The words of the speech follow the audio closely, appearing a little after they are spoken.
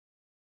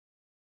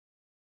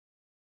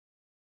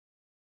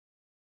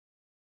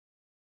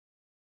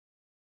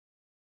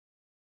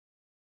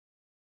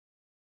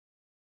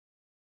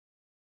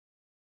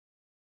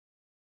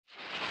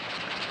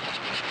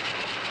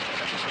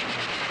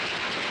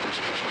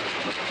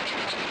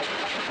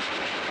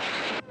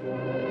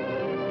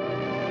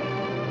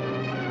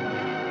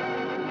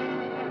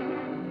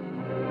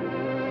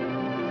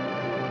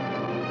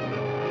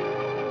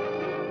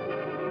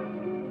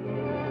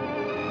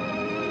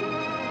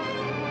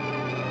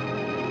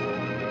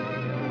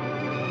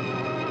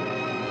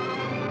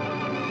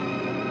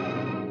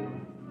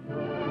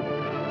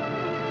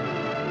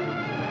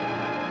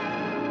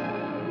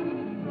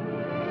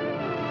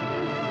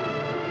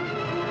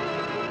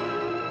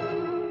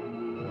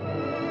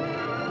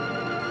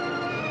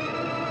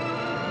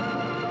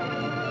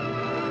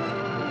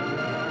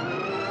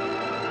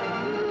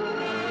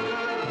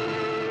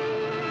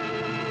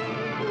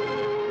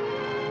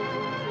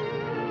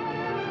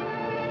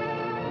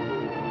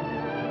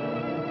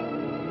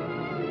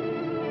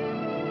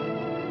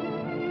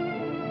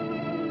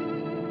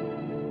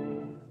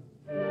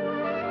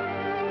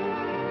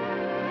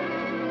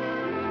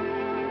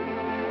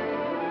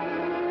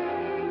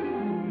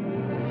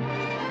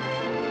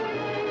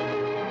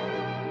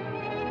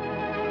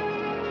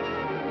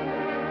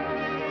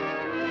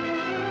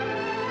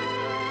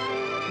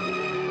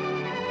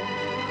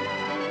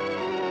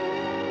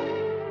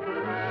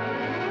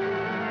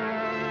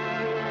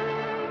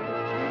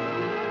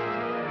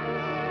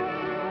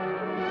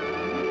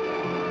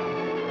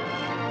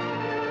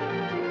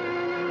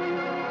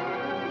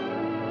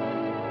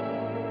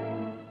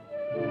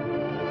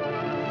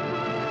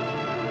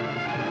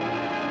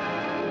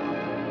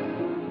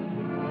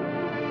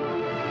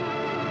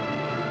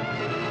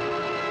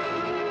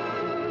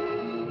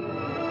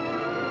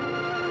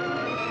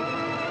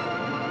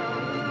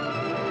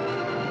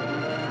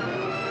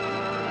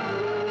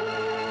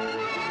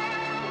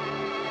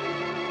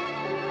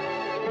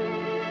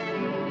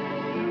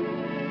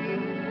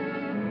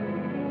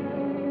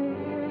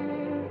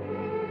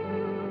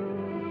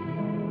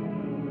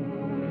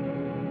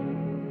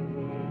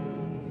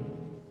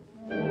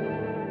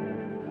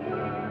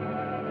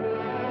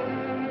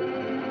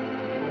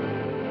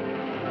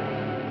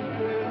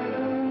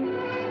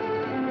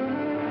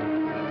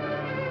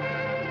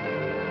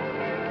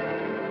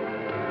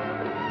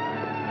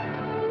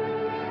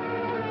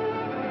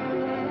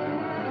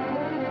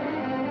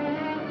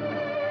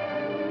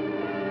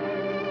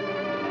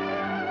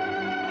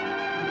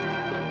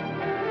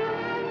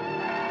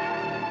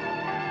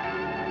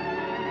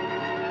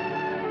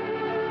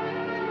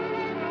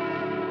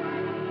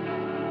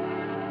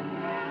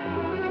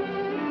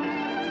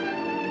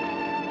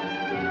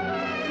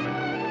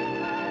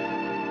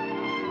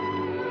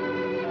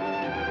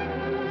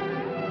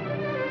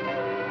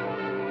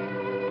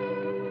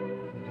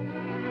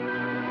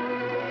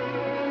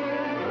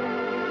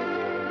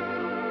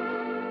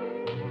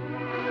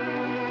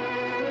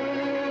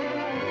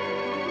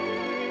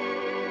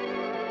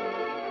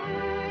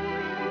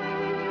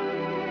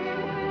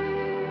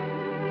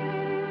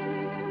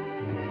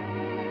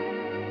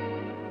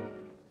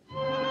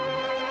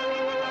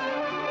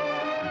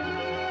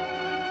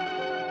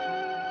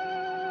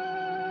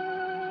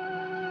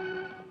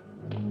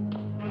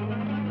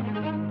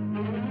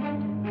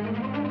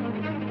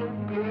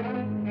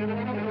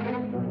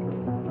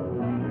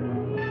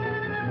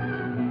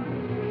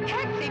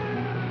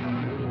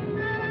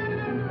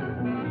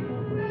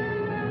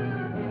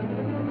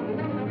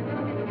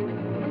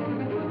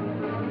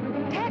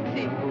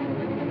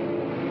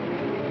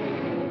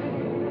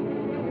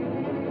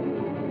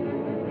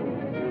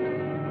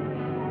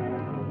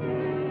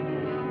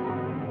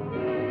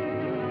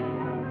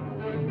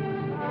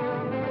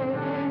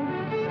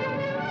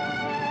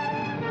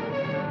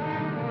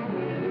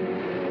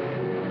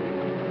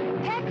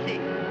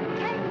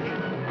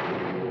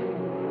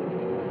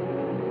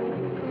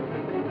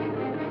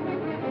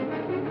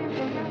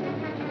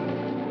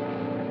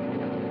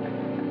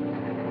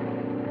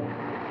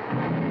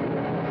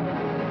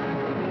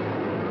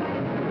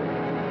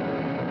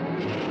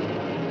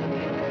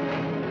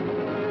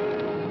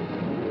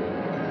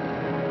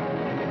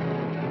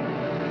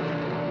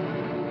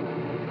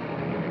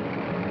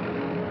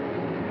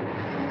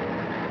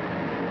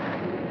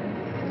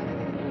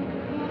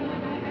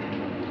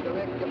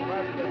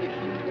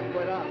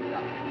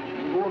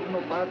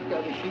Parte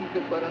alle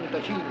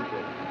 5:45,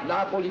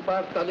 Napoli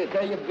parte alle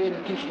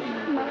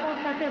 6:25. Ma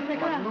porta a terza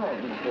classe? Ma no,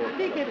 non porta.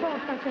 Sì che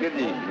porta a terza classe. Che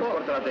dici?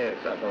 Porta la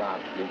terza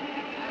classe.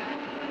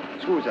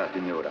 Scusa,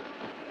 signora.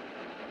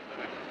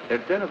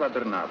 Il treno va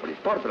per Napoli,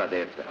 porta la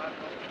terza.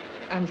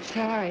 I'm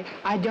sorry,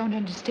 I don't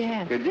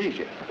understand. Che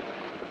dice?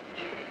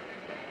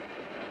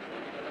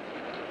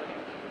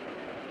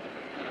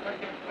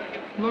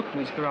 Look,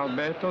 Mr.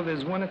 Alberto,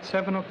 there's one at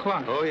 7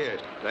 o'clock. Oh, yes,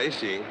 I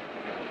see.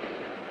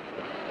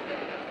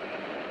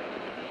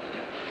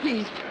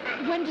 Please,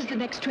 when does the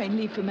next train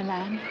leave for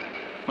Milan?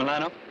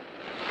 Milano?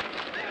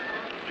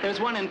 There's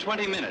one in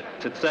 20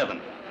 minutes at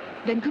 7.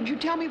 Then could you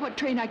tell me what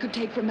train I could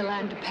take from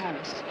Milan to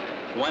Paris?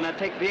 Why not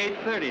take the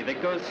 8:30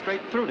 that goes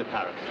straight through to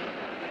Paris?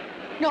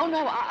 No,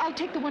 I'll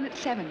take the one at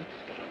 7.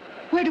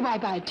 Where do I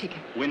buy a ticket?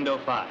 Window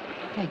 5.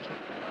 Thank you.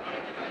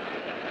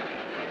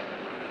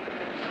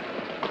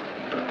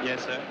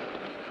 Yes, sir.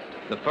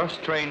 The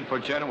first train for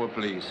Genoa,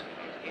 please.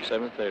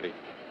 7:30.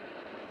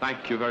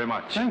 Thank you very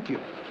much. Thank you.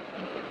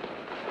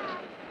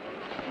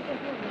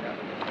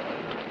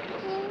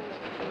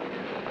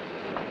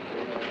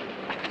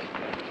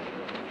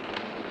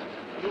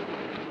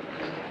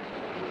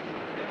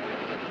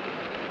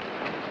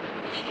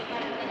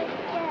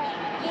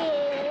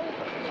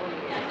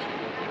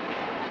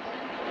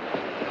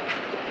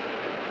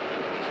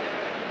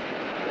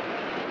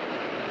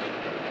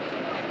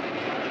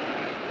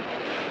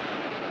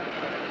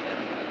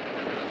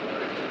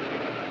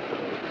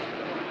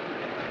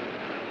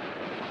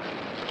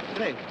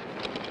 Hey.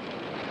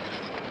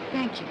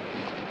 Thank you.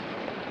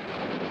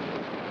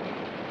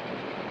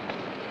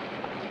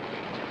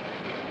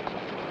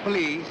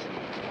 Please.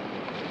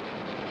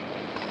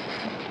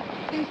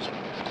 Thank you.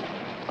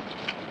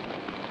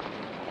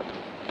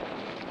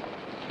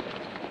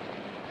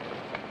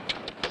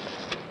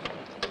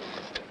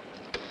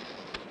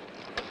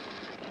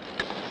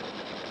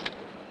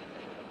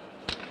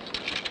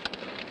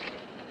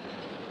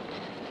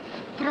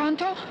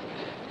 Pronto?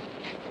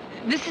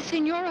 This is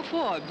Signora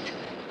Forbes.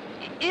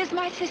 Is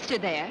my sister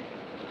there?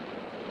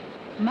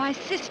 My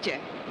sister,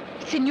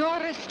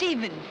 Signora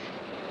Stevens.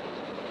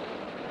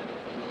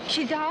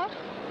 She's out?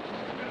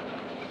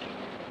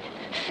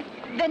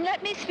 Then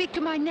let me speak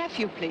to my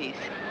nephew, please.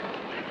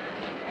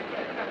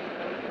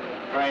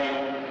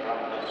 Train from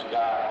the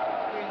sky,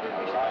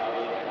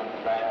 arriving on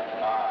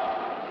track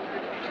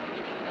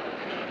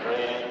 5.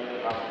 Train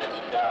from the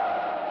sky,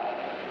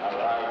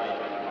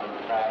 arriving on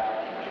track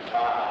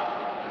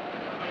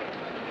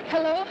 5.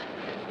 Hello?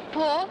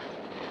 Paul?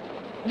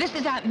 This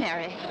is Aunt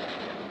Mary.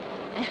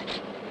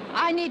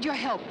 I need your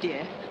help,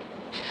 dear.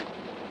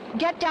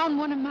 Get down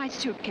one of my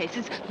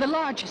suitcases, the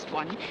largest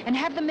one, and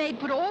have the maid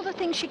put all the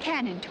things she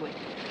can into it.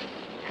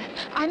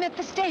 I'm at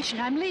the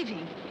station. I'm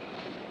leaving.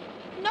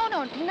 No,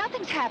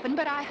 nothing's happened,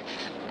 but I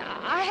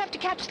have to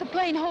catch the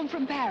plane home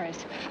from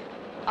Paris.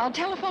 I'll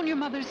telephone your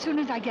mother as soon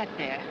as I get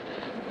there.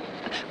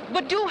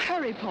 But do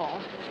hurry, Paul.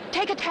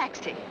 Take a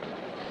taxi.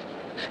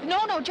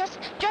 No, just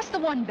the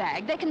one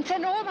bag. They can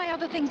send all my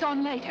other things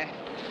on later.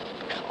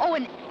 Oh,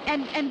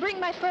 and bring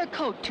my fur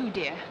coat, too,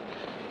 dear.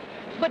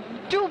 But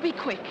do be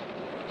quick.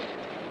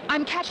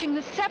 I'm catching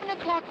the 7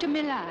 o'clock to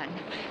Milan,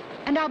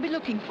 and I'll be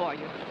looking for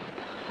you.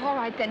 All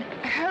right, then.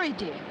 Hurry,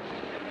 dear.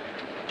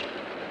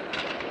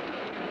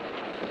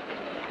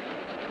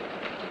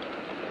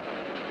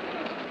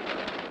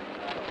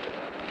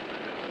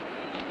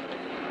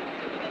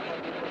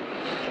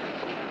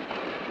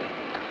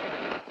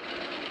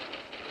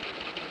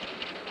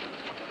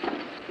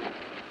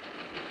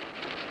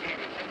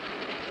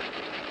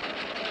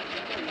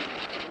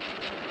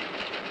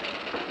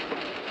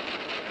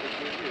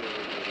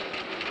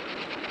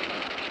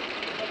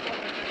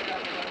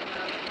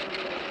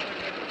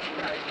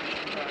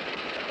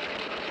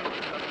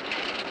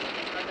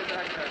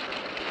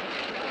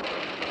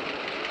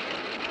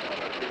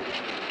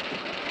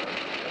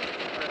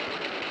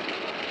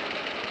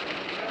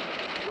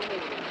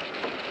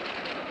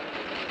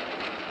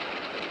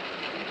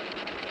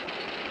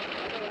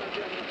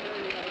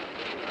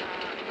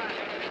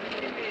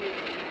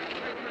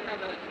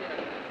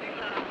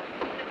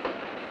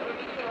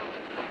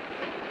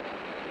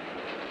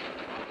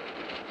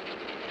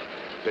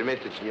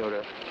 Permette,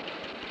 signora?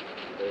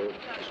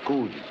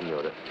 Scusi,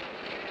 signora.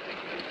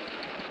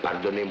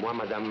 Pardonnez-moi,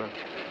 madame.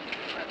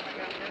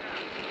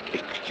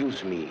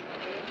 Excuse me.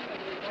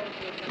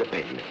 The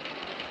pen.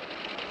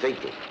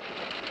 Thank you.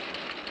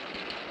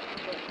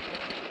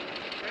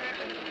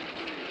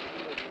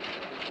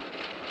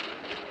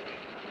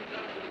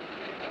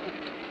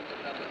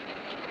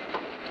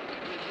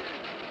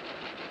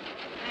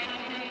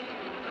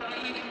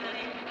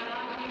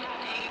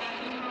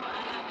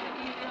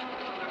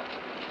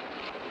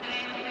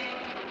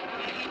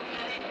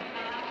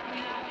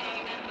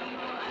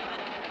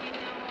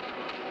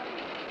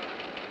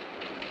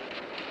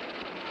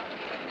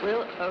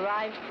 Will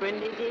arrive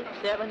Brindisi,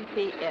 7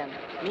 p.m.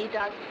 Meet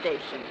us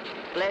station.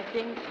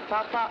 Blessings,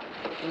 Papa,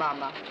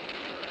 Mama.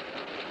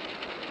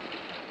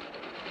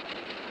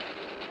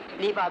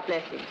 Leave our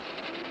blessings.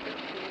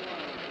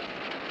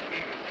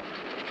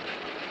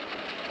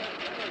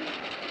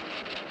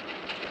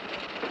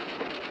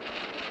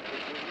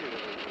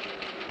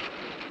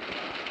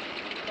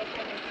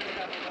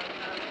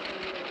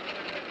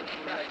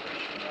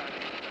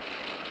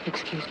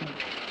 Excuse me.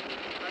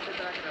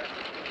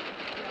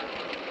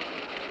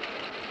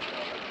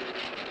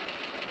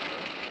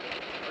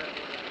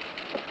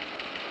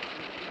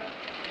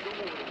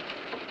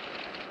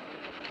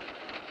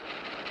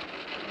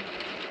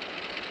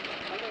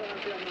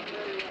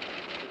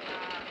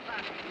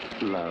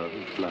 Love,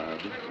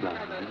 love,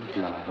 love,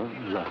 love,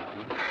 love.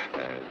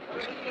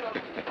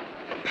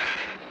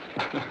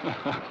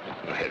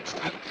 That's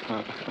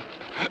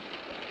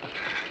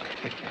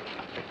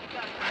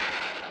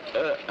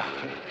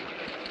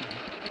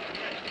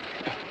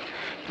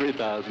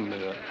 3,000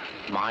 lira.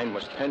 Mine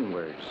was 10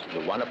 words,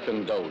 the one of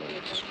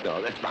condolence.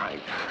 No, that's mine.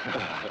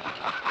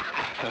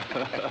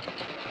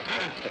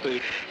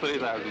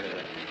 Please have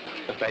it.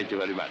 Thank you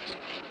very much.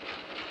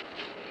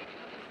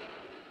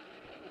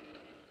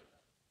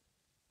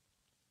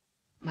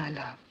 My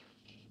love,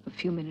 a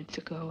few minutes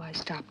ago, I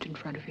stopped in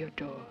front of your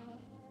door.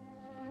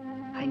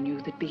 I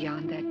knew that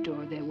beyond that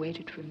door there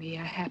waited for me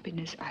a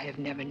happiness I have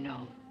never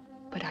known.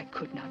 But I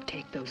could not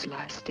take those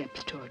last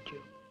steps toward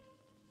you.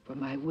 For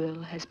my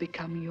will has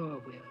become your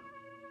will,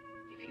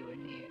 if you were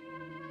near.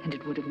 And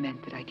it would have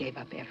meant that I gave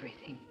up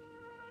everything,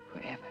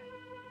 forever.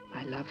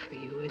 My love for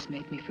you has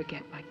made me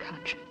forget my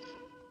conscience,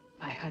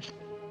 my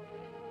husband.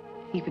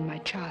 Even my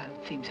child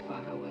seems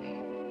far away.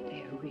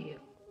 They are real.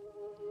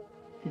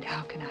 And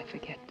how can I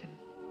forget them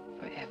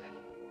forever?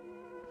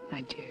 My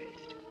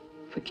dearest,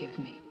 forgive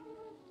me.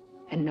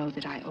 And know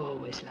that I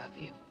always love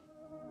you.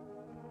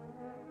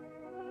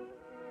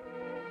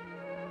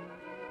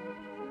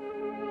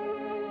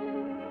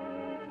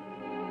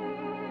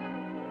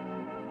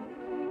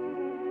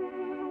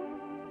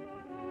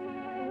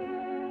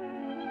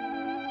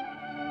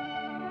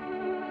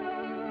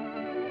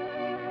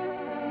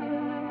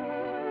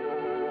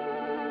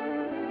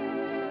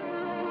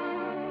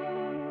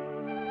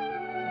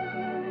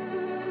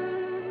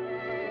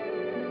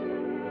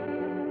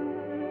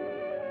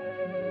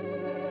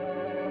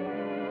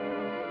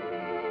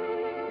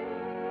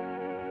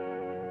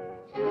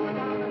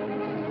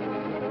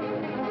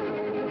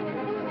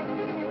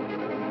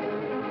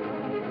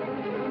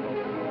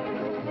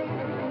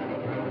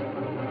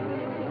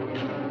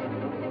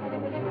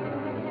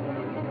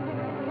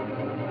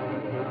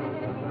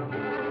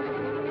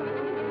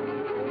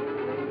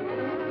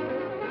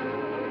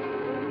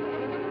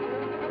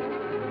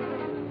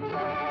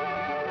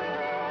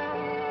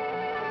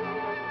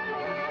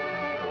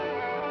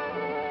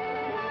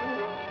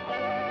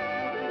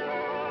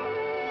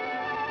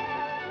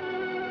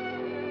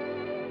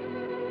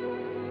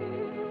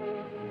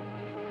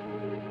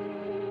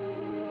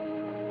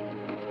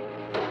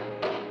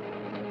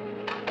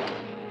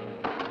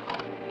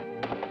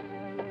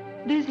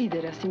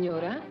 Desidera,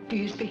 signora? Do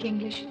you speak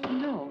English?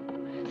 No.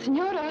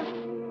 Signora?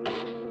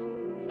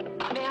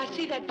 May I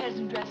see that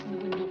peasant dress in the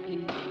window,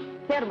 please?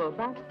 Fermo,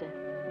 basta.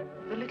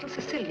 The little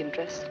Sicilian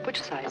dress.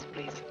 Which size,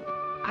 please?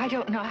 I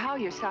don't know how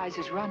your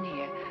sizes run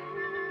here.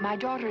 My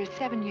daughter is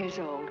 7 years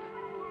old,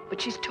 but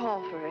she's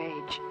tall for her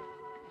age.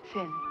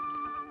 Thin.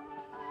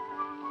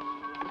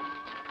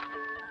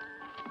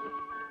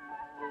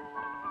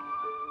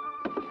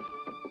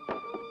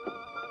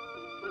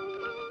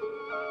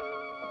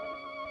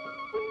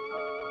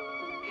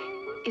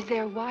 Is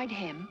there a wide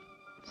hem?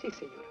 Sì,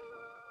 signora.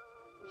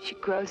 She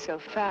grows so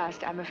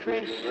fast, I'm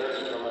afraid.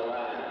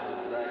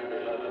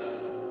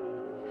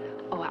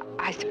 Oh,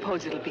 I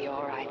suppose it'll be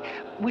all right.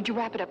 Would you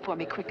wrap it up for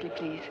me quickly,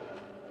 please?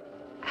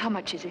 How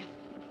much is it?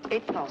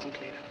 8,000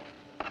 lire.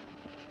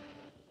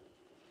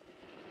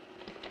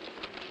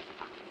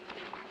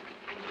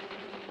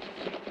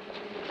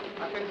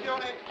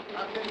 Attenzione,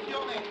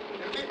 attenzione,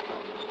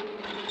 permesso.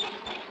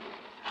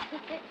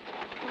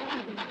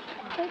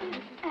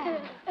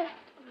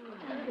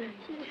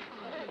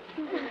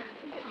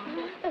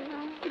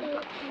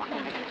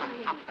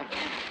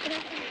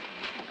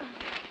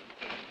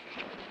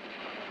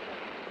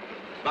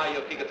 Buy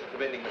your tickets at the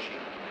vending machine.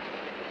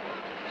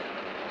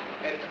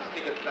 Entrance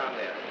tickets down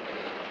there.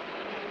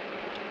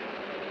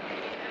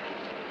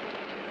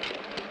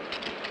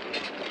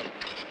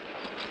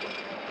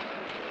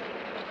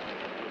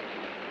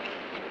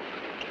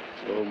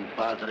 Un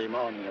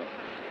patrimonio.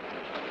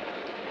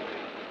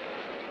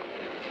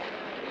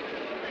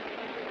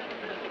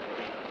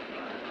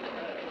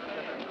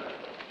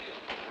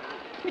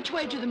 Which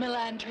way to the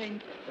Milan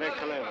train?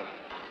 Recca leva.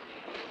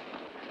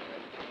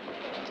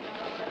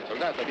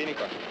 Soldato, vieni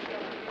qua.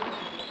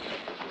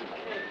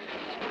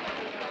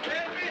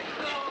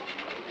 Permesso!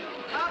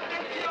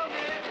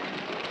 Attenzione!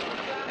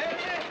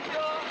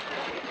 Permesso!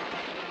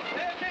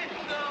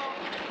 Permesso!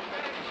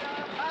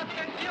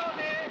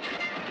 Attenzione!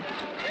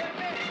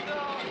 Permesso!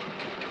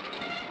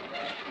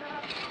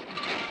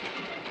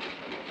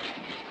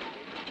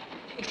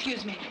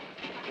 Excuse me.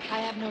 I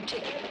have no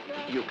ticket.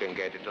 You can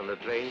get it on the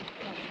train.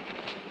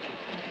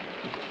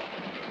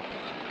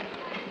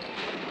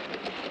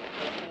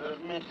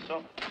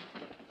 Permesso?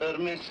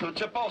 Permesso?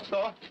 C'è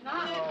posto? No.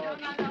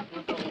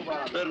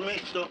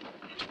 Permesso?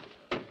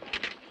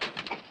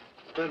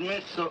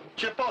 Permesso?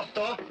 C'è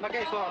posto? Ma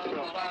che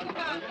posto?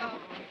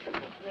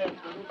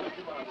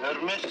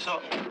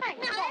 Permesso?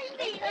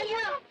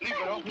 Libero?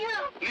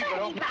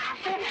 Libero?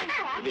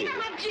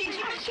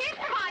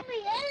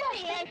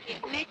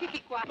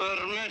 Mettiti qua.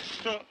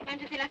 Permesso?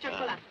 Mangiati la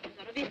cioccolata,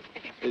 tesoro, via.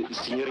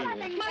 Signorina,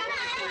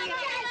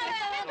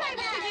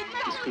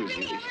 scusi,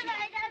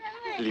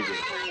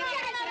 libero.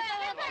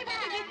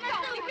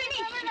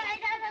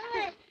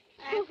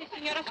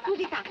 Signora,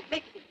 scusi tanto,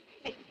 mettiti.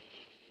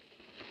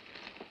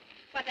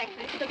 Guarda,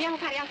 dobbiamo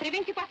fare altre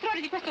 24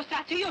 ore di questo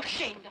strazio, io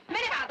scendo. Me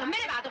ne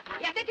vado.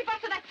 E a te ti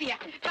passo da zia.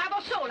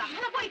 Vado sola.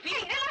 Ma puoi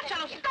finire,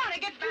 lascialo stare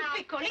che è più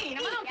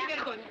piccolino, ma non ti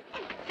vergogni.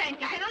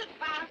 Senti, se non...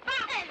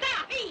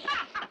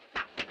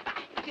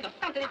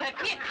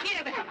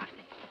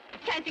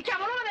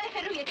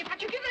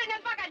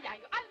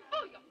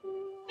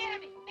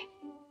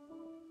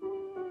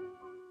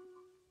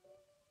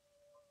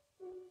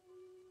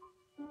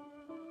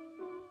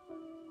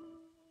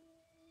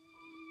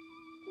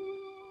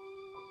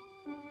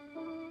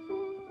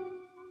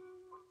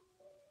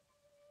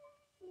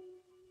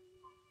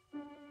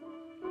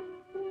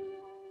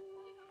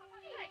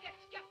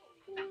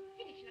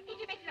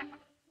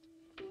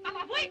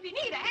 vuoi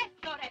finire,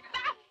 Ettore?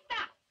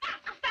 Basta!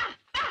 Basta!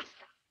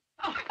 Basta!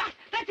 Oh, basta,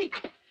 stai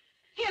zitto!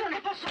 Io non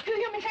ne posso più,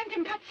 io mi sento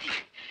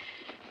impazzire.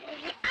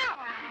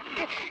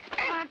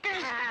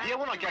 Dia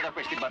un'occhiata a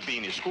questi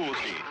bambini,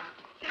 scusi.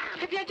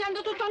 E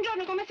viaggiando tutto un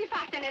giorno come si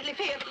fa a tenerli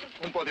fermi?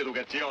 Un po' di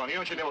educazione,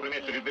 io ci devo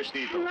rimettere il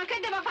vestito. Ma che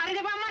devo fare?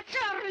 Devo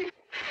ammazzarli!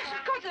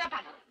 Cosa da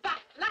fare? Va,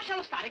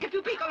 lascialo stare, che è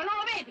più piccolo, non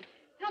lo vedi?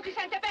 Non si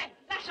sente bene,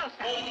 lascialo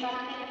stare.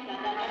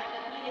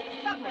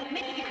 Va bene,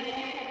 mettiti qui.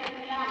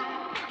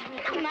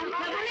 Ma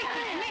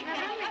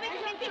avete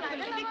sentito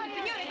quello che dice il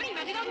signore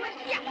prima? Ti do due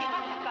schiaffi.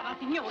 Basta, la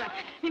signora.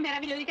 Mi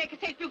meraviglio di te che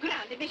sei il più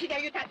grande, invece di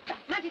aiutare.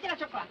 Mangiati la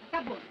cioccolata,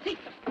 sta buono,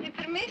 zitto. È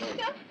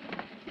permesso?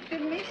 È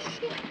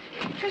permesso?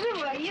 Cosa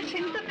vuoi? Io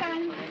sento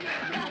calma.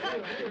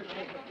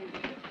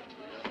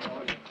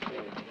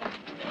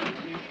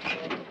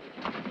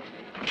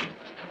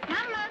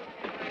 Mamma?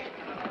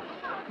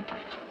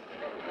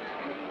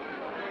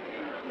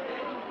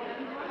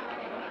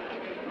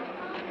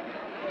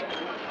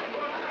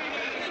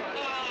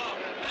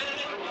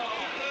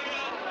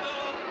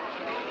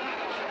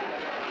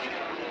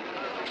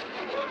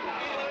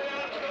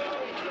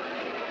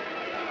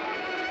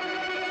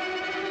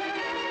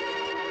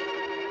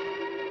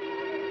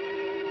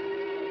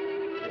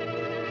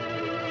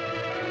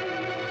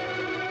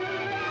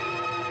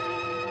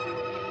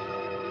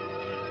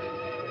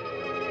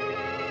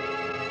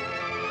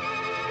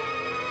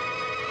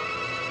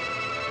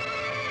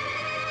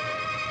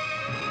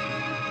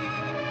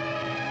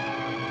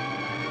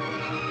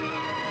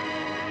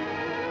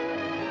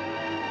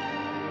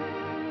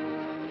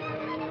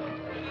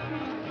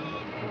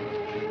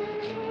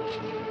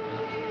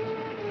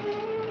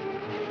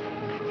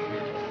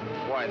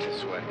 Why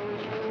this way?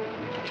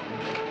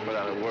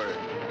 Without a word.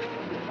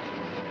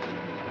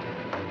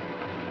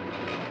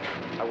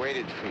 I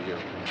waited for you.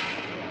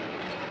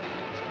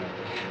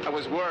 I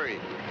was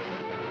worried.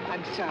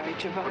 I'm sorry, But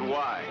Giovanni.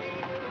 why?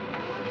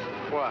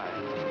 Why?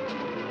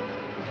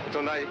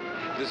 Don't I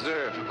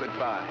deserve a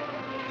goodbye?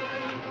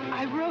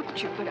 I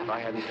wrote you, but If I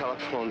hadn't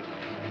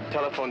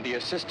telephoned to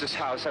your sister's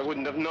house, I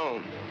wouldn't have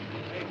known.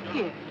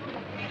 Here.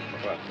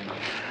 Well,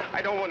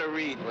 I don't want to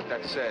read what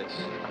that says.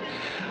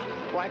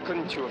 Why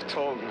couldn't you have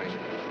told me?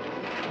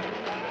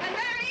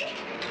 Mary!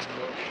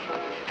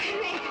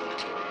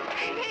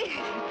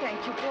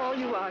 Thank you for all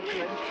you are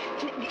doing.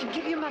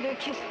 Give your mother a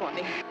kiss for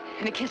me.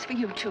 And a kiss for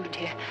you, too,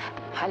 dear.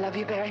 I love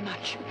you very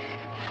much.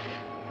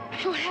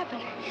 What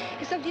happened?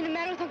 Is something the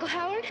matter with Uncle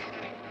Howard?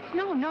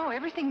 No,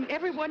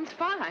 everyone's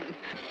fine.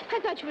 I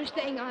thought you were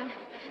staying on.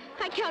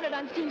 I counted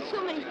on seeing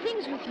so many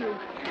things with you.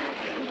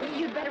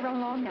 You'd better run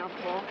along now,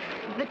 Paul.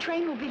 The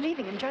train will be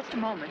leaving in just a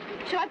moment.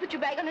 Shall I put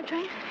your bag on the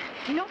train?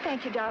 No,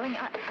 thank you, darling.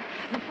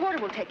 The porter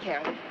will take care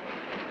of it.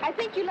 I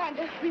think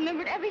Yolanda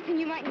remembered everything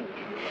you might need.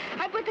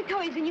 I put the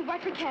toys in you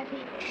bought for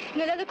Kathy.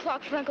 And another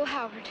clock for Uncle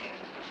Howard.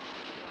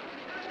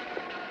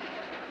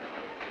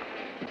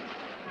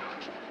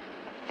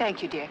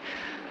 Thank you, dear.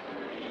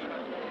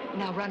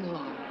 Now run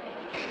along.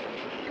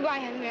 Goodbye,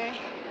 Aunt Mary.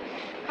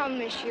 I'll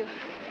miss you.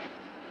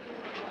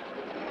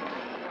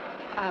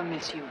 I'll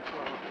miss you,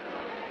 Paul.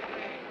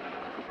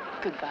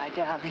 Goodbye,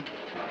 darling.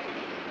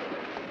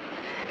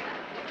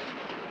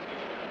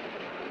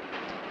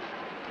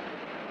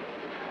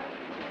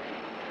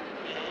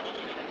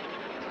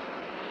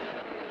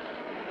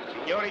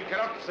 Signori in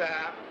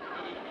carrozza!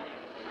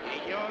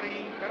 Signori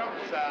in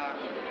carrozza!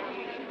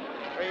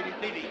 Ready,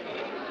 Diddy.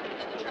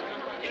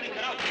 Signori in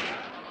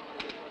carrozza!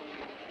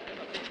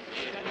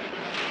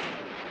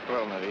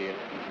 Well, Maria,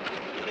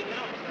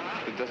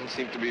 there doesn't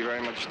seem to be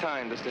very much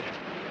time, does there?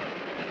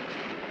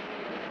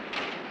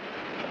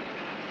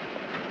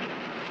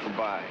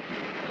 Goodbye.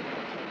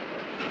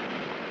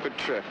 Good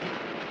trip.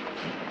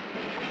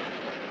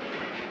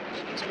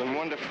 It's been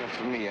wonderful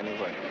for me,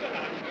 anyway.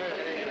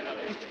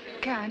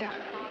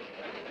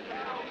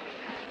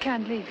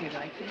 Can't leave you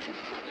like this.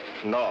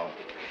 No.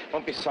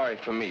 Don't be sorry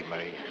for me,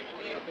 Maria.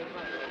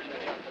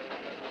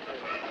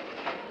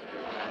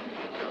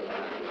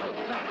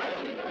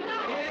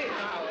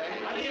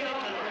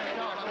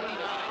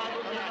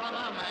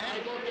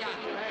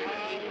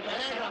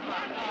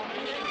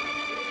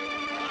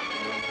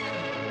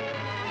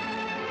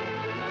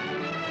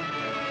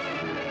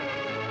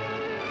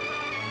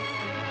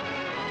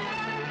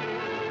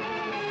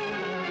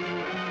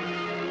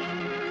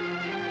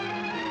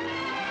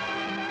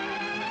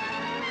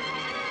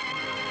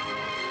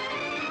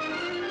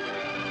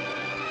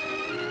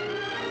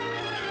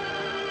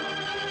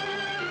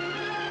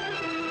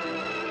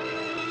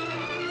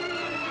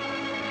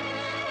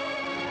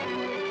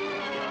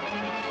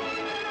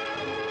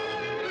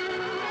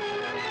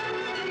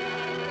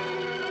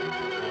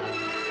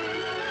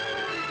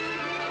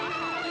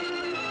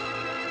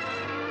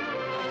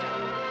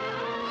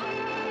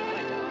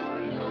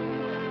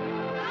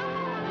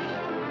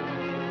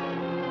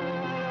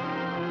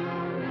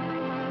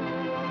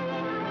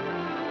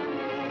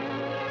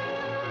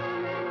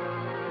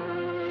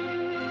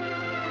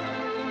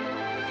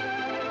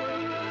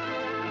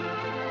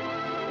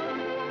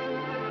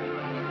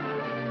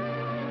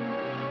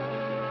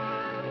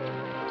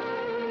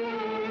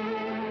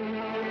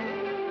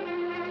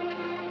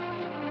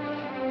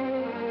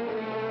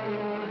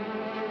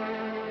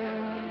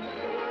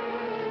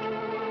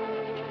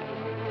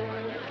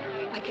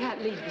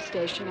 can't leave the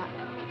station.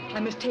 I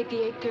must take the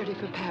 8:30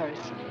 for Paris.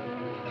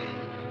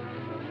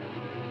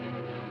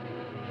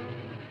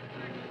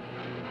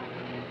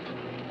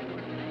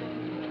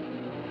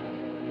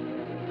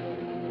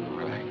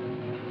 All right.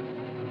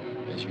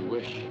 As you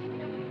wish.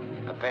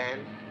 A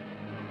band?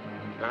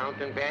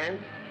 Mountain band?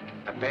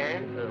 A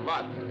band? Or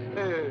what?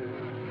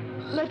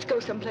 Let's go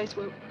someplace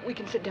where we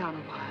can sit down a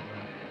while.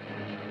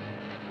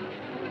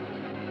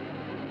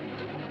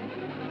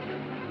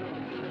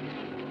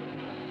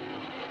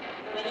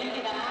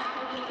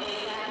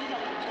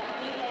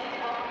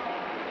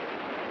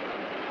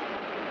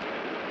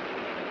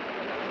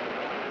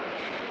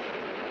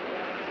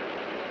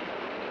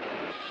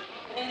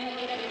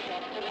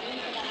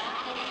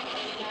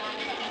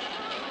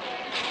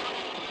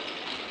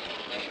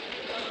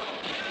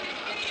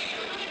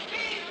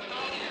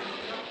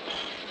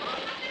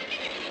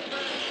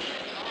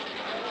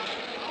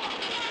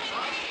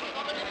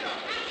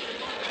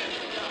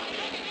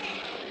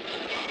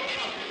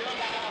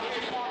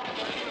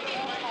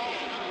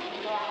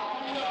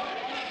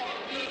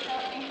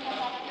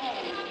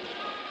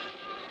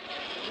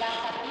 La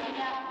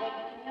famiglia del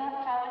signor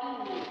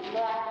Paolini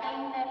lo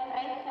attende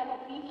presso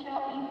l'ufficio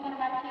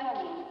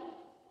informazioni.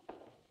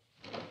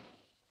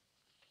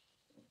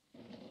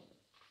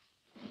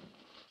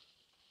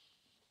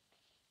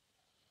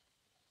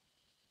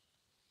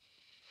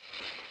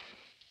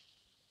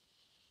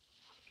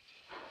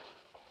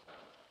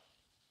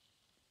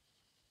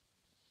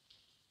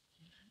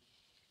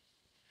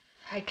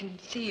 I can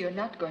see you're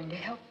not going to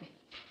help me.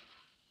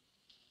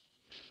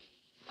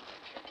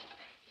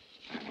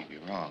 I may be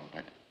wrong,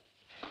 but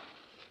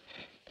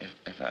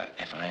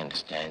if I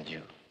understand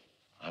you,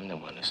 I'm the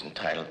one who's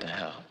entitled to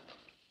help.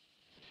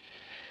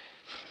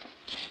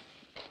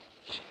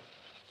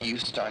 You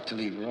start to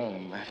leave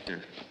Rome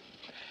after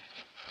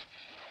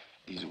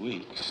these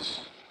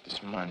weeks,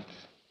 this month,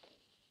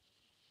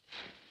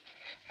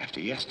 after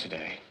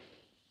yesterday.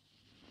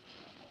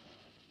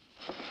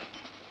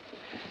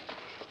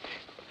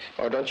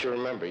 Oh, don't you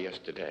remember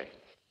yesterday?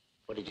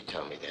 What did you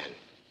tell me then?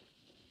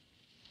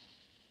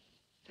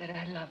 That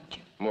I loved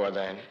you. More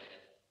than?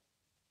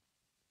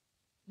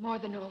 More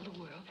than all the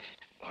world.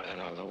 More than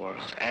all the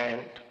world.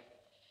 And?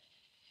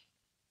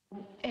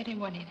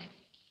 Anyone in it.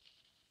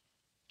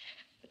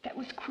 But that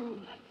was cruel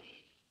of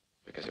me.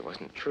 Because it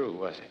wasn't true,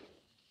 was it?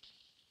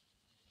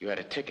 You had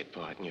a ticket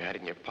for it and you had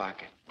it in your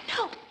pocket.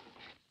 No.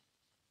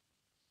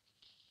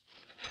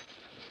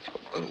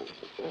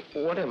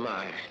 What am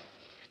I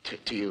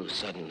to you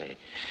suddenly?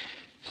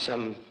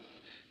 An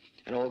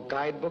old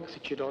guidebook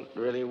that you don't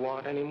really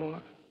want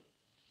anymore?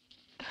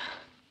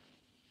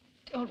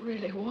 Don't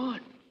really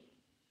want.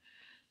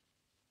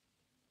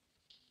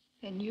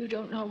 Then you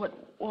don't know what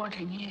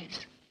wanting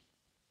is.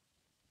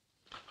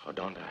 Oh,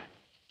 don't I?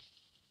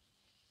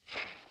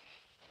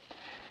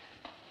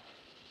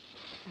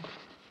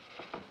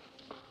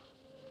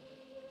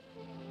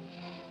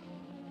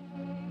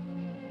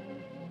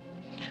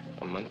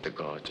 A month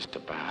ago, just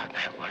about,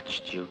 I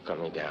watched you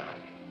coming down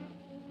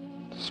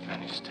the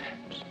Spanish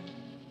Steps.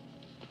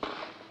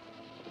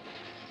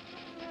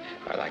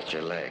 I liked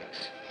your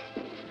legs.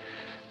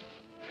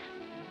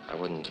 I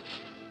wouldn't have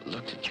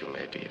looked at you,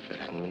 maybe, if it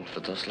hadn't been for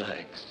those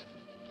legs.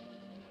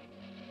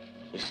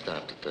 You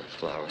stopped at the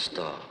flower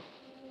stall,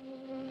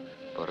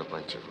 bought a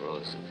bunch of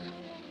roses.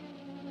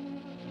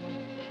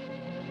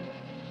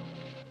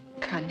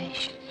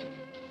 Carnations.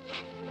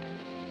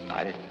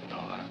 I didn't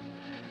know.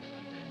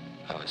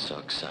 I was so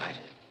excited.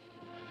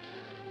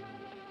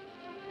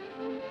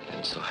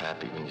 And so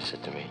happy when you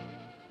said to me,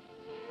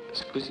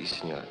 "Scusi,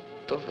 signor,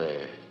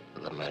 dov'è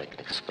l'American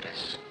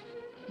Express?"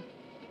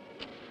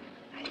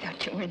 I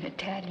thought you were an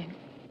Italian.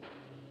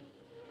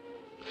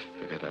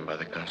 Because I'm by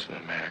the consul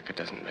in America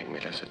doesn't make me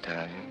less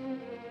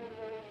Italian.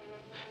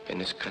 In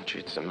this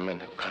country, it's the men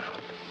who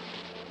count.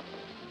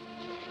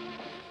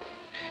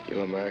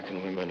 You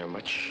American women are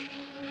much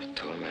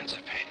too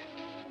emancipated.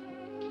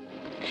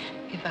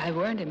 If I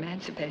weren't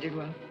emancipated,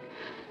 well,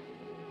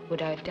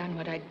 would I have done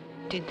what I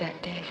did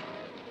that day?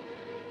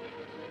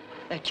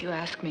 Let you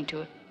ask me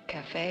to a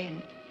cafe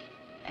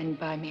and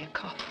buy me a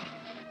coffee.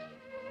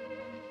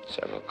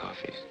 Several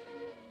coffees.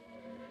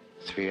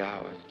 3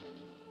 hours.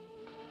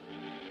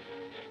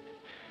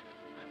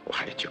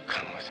 Why did you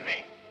come with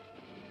me?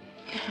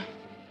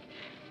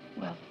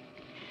 Well,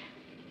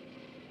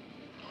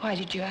 why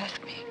did you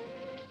ask me?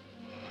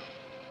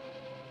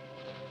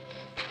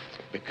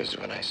 Because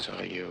when I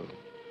saw you,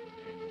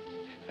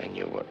 I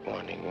knew what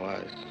wanting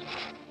was.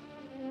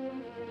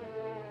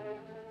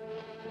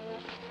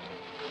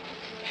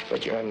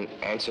 But you haven't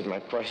answered my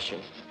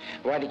question.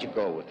 Why did you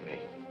go with me?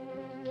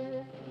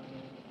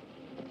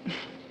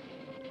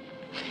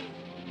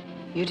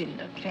 You didn't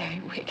look very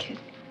wicked.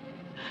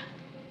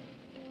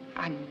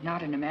 I'm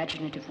not an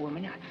imaginative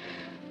woman.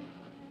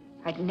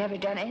 I'd never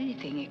done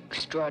anything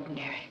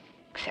extraordinary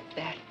except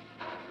that.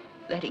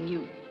 Letting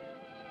you,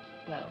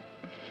 well,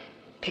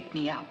 pick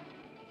me up.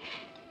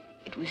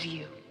 It was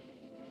you.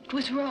 It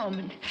was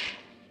Rome,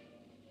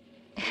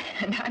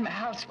 and I'm a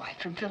housewife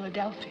from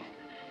Philadelphia.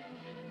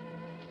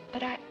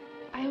 But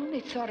I only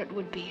thought it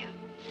would be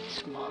a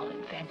small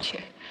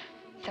adventure.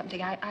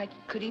 Something I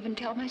could even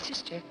tell my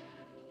sister.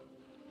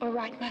 Or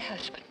write my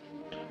husband.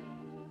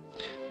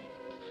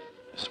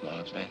 A small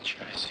adventure,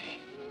 I see.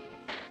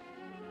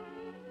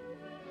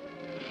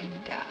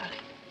 And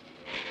darling,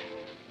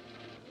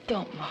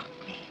 don't mock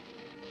me.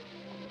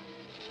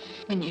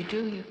 When you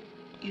do,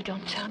 you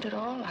don't sound at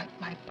all like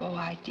my beau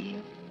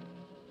ideal.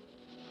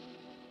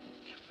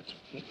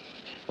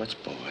 What's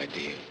beau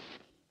ideal?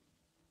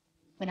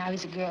 When I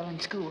was a girl in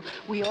school,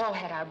 we all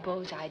had our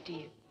beau's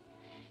ideal.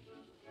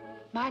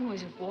 Mine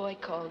was a boy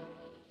called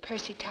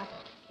Percy Tuttle.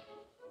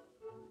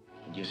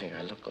 You think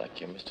I look like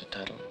you, Mr.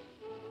 Tuttle?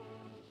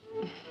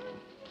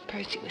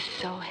 Percy was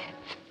so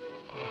handsome.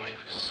 Oh, he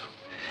was so...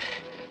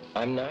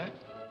 I'm not?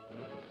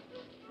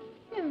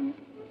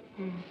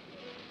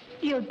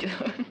 You'll do.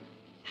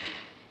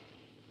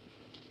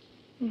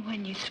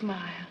 When you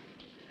smile.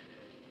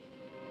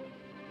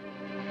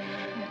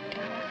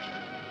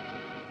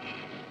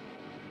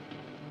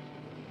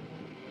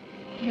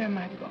 You're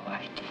my beau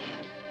ideal.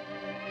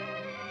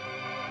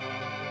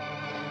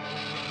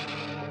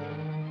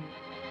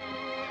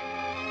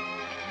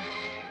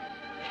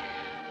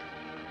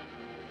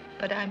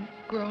 But I'm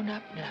grown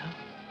up now.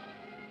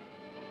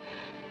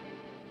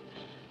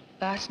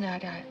 Last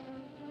night,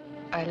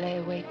 I lay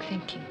awake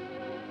thinking.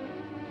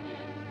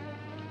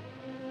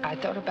 I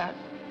thought about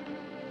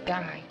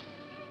dying.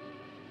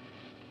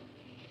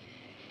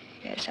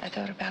 Yes, I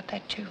thought about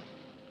that, too.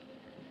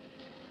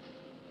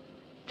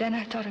 Then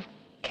I thought of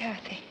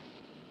Kathy.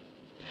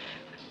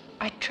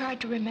 I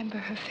tried to remember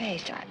her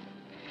face.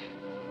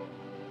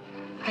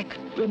 I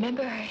could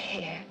remember her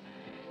hair,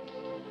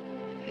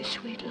 her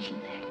sweet little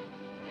neck.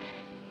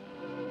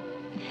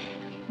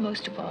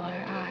 Most of all,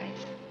 her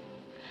eyes.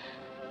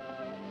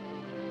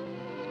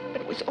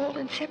 But it was all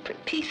in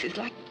separate pieces,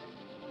 like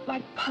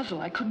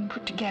puzzle I couldn't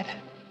put together.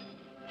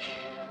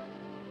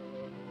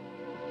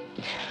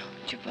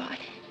 Giovanni.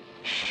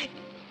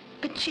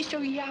 But she's so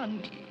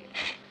young.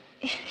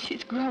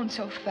 She's grown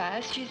so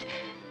fast. She's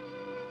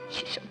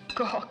so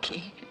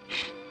gawky.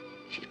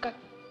 She's got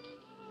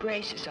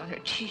braces on her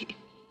cheek.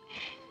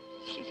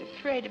 She's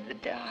afraid of the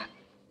dark.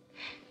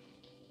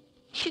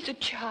 She's a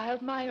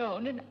child, my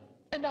own,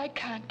 and I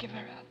can't give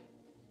her up.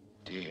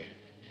 Dear,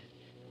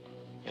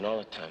 in all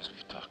the times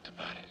we've talked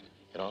about it,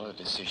 in all the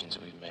decisions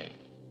we've made,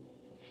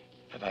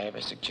 have I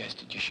ever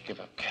suggested you should give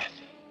up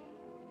Kathy?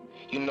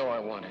 You know I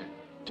want her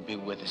to be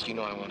with us. You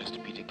know I want us to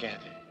be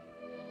together.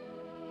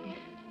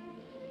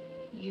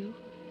 You,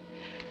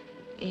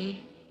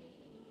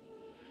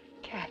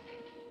 Kathy.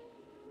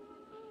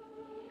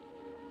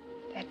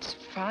 That's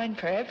fine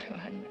for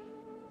everyone.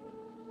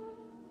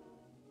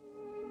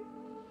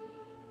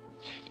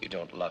 You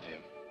don't love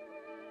him.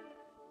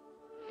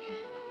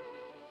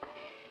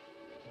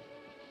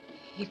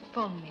 He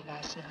phoned me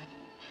last night.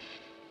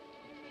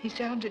 He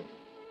sounded...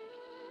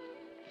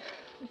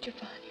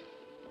 Giovanni.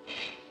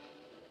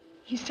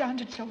 He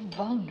sounded so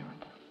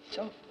vulnerable,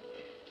 so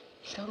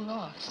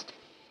lost.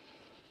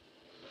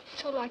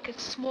 So like a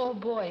small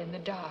boy in the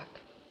dark,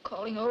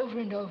 calling over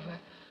and over,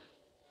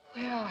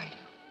 "Where are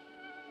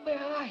you? Where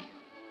are you?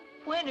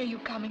 When are you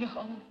coming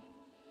home?"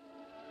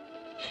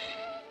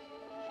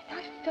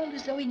 I felt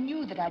as though he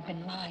knew that I'd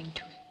been lying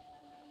to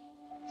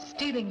him,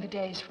 stealing the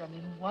days from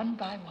him one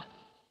by one.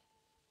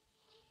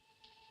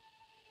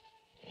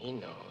 He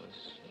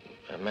knows.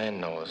 A man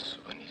knows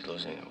when he's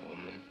losing a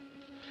woman.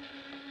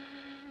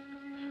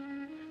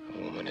 A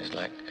woman is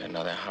like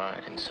another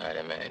heart inside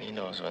a man. He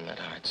knows when that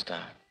heart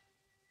stops.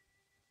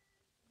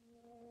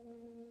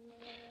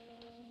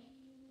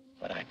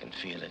 But I can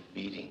feel it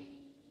beating.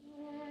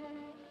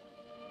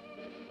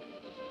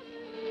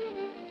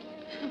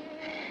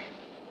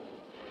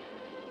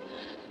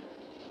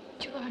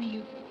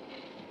 Giovanni,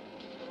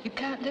 you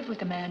can't live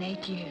with a man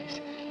 8 years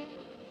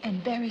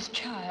and bear his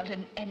child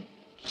and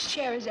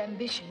share his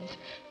ambitions.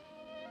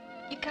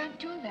 You can't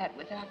do that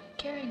without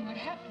caring what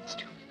happens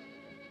to him.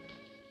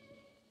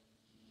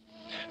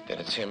 That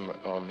it's him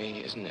or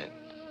me, isn't it?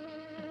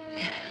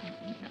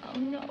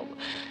 No.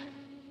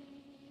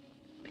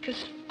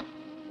 Because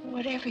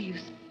whatever you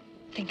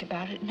think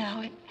about it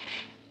now,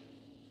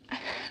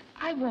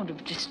 I won't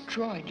have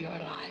destroyed your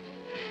life.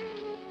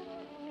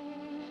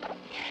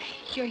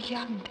 You're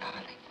young,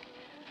 darling.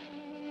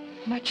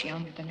 Much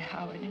younger than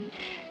Howard, and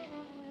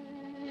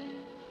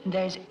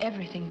there's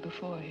everything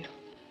before you.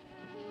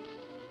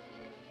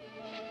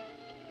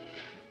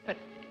 But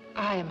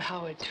I am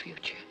Howard's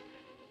future.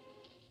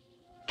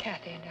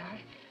 Kathy and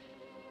I.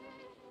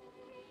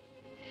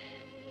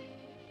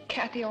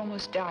 Kathy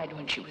almost died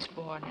when she was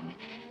born,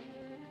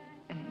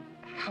 and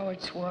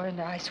Howard swore and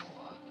I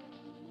swore.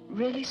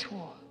 Really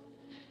swore.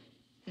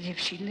 That if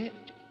she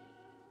lived,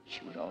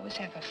 she would always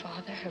have her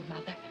father, her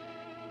mother,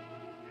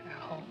 her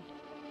home.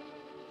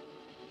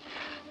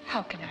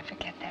 How can I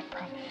forget that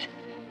promise?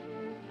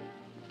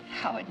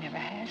 Howard never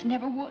has,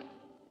 never would.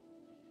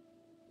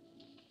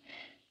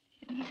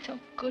 And he's so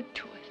good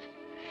to us.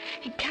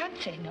 He can't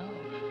say no.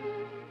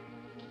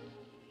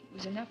 It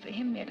was enough for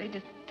him merely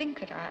to think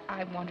that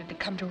I wanted to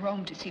come to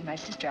Rome to see my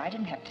sister. I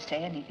didn't have to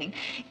say anything.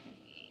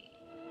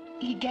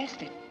 He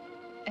guessed it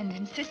and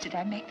insisted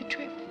I make the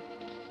trip.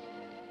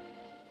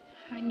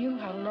 I knew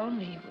how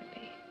lonely he would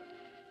be.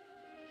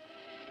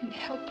 And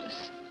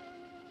helpless.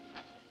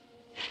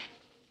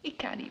 He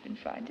can't even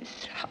find his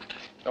socks.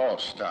 Oh,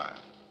 stop.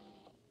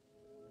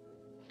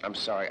 I'm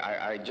sorry.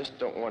 I just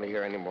don't want to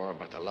hear any more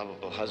about the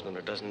lovable husband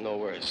who doesn't know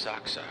where his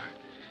socks are.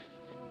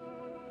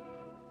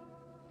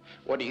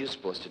 What are you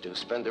supposed to do?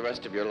 Spend the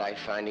rest of your life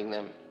finding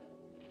them?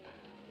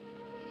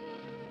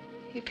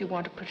 If you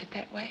want to put it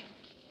that way.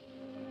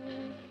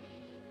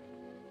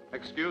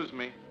 Excuse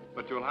me,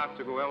 but you'll have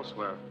to go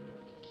elsewhere.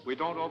 We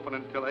don't open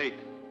until 8.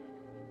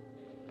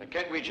 And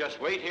can't we just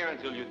wait here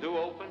until you do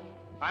open?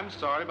 I'm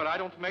sorry, but I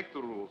don't make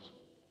the rules.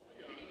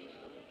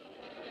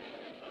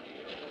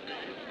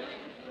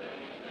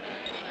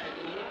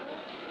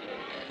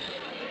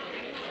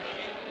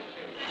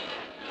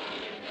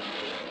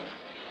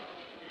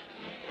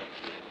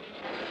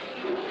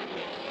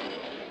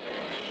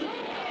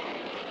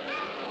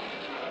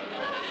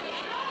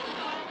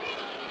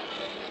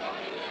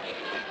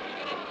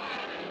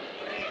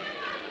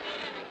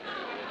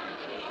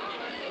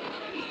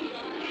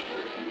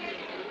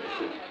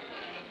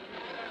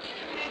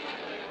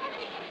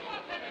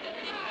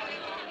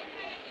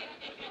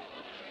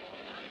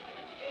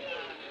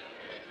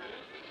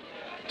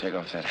 Take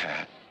off that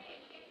hat.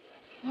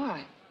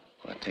 Why?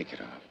 Well, take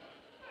it off.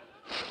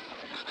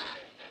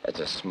 That's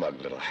a smug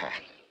little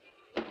hat.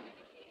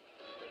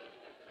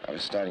 I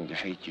was starting to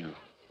hate you.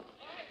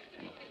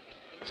 And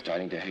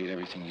starting to hate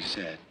everything you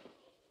said.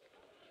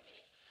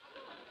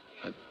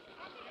 But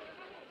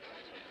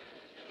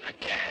I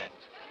can't.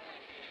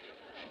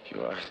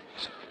 You are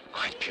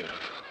quite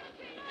beautiful.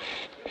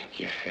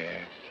 Your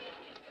hair.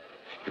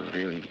 You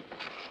really...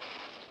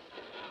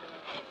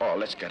 Oh,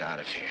 let's get out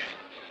of here.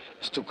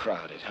 It's too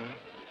crowded, huh?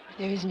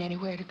 There isn't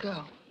anywhere to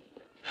go.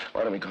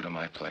 Why don't we go to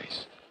my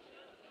place?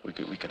 We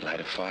could light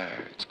a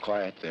fire. It's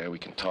quiet there. We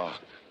can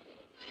talk.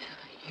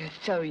 You're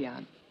so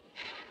young.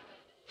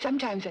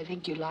 Sometimes I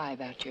think you lie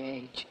about your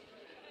age.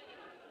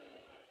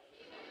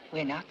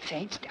 We're not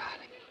saints,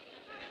 darling.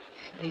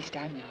 At least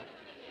I'm not.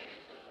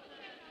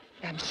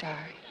 I'm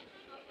sorry.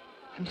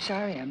 I'm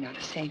sorry I'm not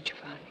a saint,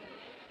 Giovanni.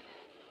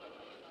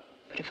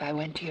 But if I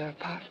went to your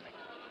apartment,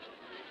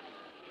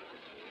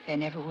 there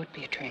never would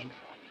be a train for me.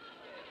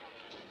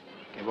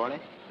 Che vuole?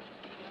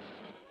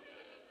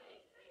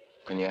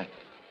 Cognac?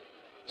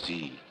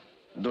 Sì,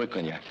 2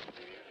 cognac.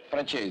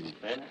 Francesi.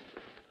 Bene.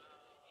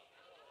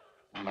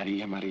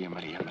 Maria, Maria,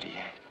 Maria,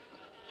 Maria.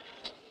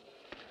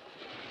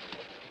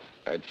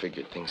 I'd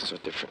figured things so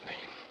differently.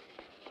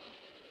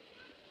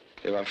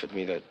 They offered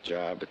me that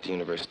job at the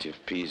University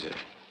of Pisa,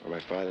 where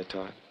my father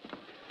taught.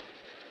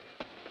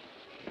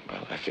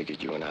 Well, I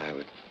figured you and I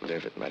would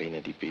live at Marina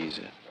di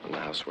Pisa, in the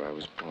house where I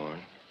was born.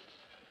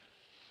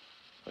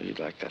 Well, you'd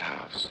like that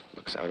house.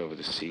 Looks out over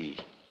the sea.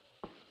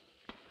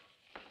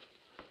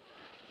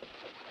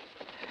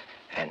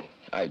 And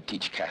I'd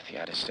teach Kathy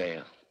how to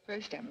sail.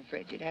 First, I'm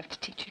afraid you'd have to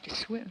teach her to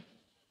swim.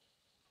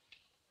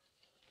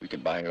 We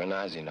could buy her an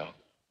asino.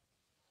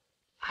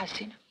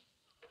 Asino?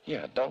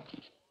 Yeah, a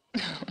donkey.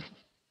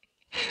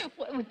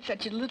 What would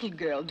such a little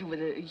girl do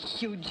with a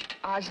huge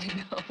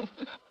asino?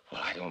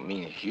 Well, I don't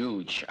mean a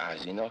huge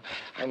asino.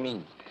 I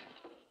mean,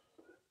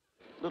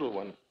 little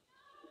one.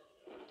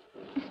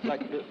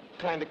 Like the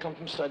kind that come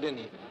from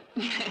Sardinia.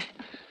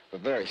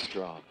 But very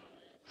strong.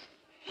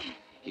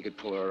 You could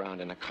pull her around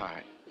in a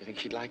cart. You think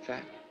she'd like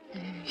that?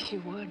 She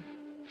would.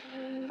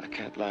 I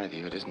can't lie to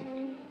you. It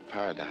isn't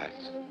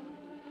paradise.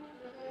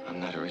 I'm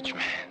not a rich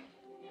man.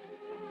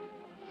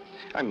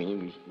 I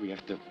mean, we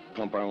have to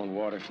pump our own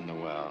water from the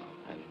well.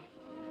 And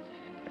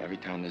every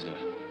time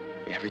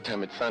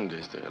it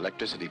thunders, the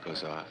electricity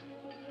goes off.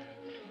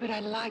 But I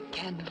like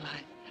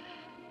candlelight.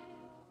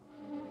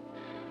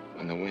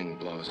 When the wind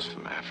blows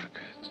from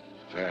Africa, it's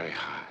very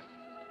hot.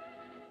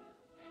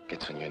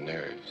 Gets on your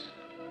nerves.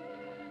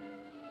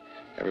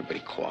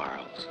 Everybody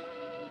quarrels.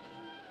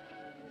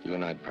 You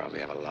and I'd probably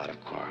have a lot of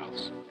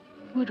quarrels.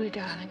 Would we,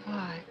 darling?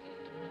 Why?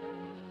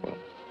 Well,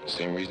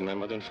 same reason my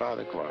mother and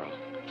father quarreled.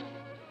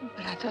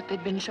 But I thought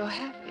they'd been so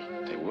happy.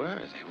 They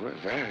were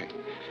very.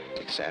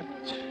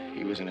 Except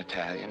he was an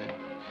Italian and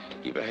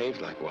he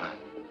behaved like one.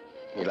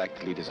 He liked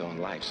to lead his own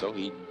life, so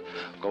he'd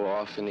go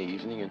off in the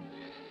evening and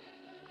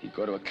he'd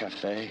go to a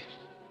cafe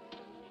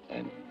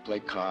and play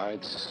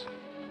cards.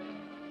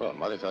 Well,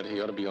 Mother thought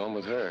he ought to be home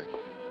with her.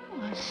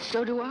 Well,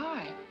 so do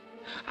I.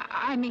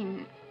 I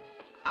mean,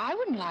 I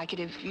wouldn't like it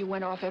if you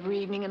went off every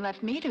evening and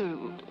left me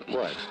to...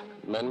 What?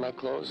 Mend my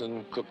clothes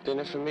and cook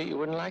dinner for me? You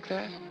wouldn't like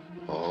that?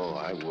 Oh,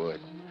 I would.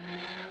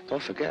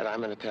 Don't forget,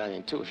 I'm an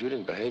Italian, too. If you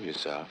didn't behave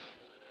yourself,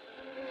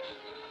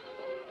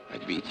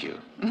 I'd beat you.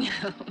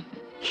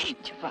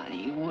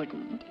 Giovanni, you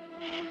wouldn't.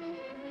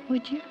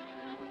 Would you?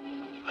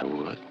 I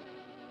would.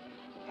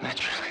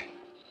 Naturally.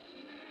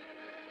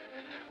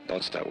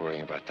 Don't start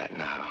worrying about that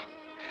now.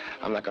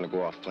 I'm not going to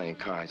go off playing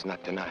cards,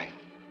 not tonight.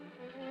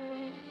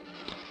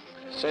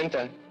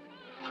 Senta.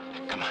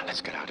 Come Come on,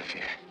 let's get out of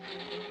here.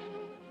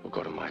 We'll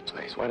go to my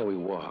place. Why don't we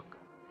walk?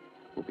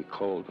 We'll be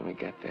cold when we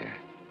get there.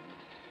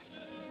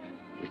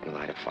 We can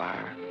light a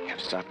fire,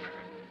 have supper.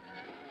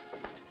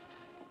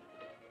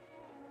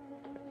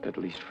 At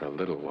least for a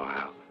little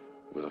while,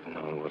 we'll have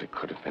known what it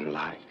could have been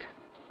like.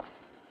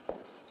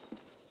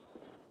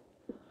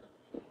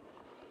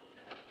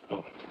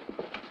 Oh.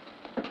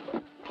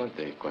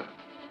 Quant'è qua?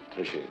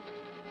 300.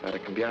 Fare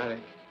cambiare?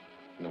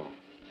 No.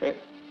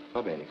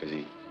 Va bene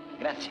così.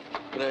 Grazie.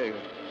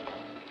 Prego.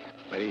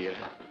 Maria.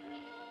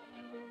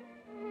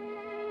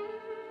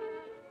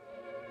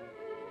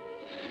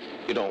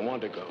 You don't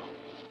want to go.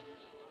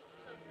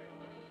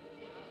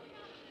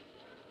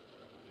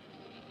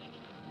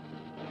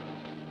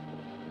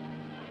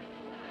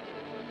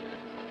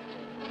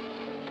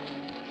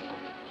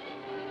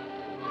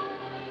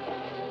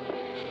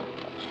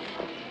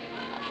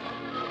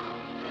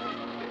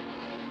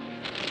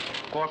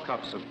 Four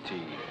cups of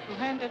tea.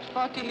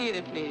 240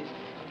 lire, please.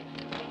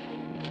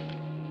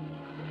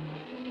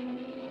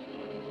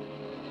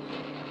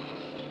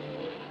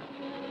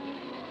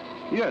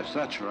 Yes,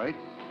 that's right.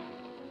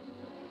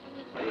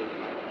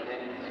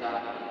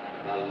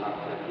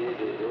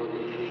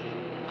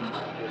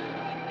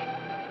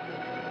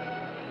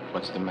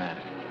 What's the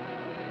matter?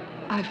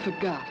 I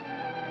forgot.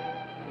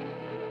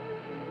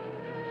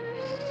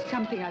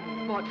 Something I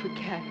bought for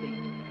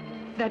Kathy.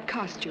 That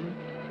costume.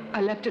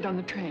 I left it on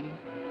the train.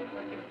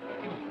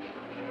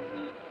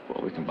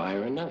 Well, we can buy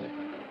her another.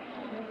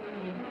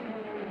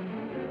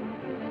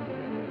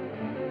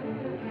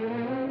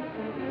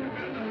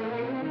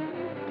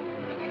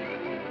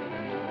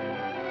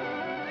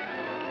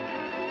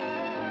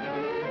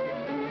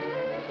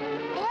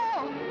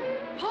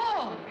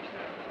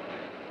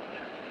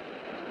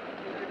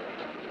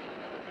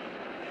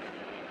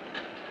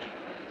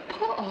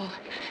 Paul,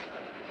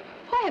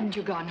 why haven't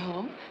you gone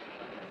home?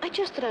 I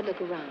just thought I'd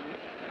look around.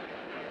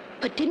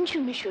 But didn't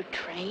you miss your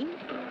train?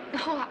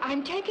 No,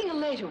 I'm taking a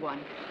later one.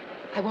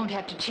 I won't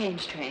have to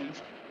change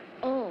trains.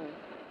 Oh.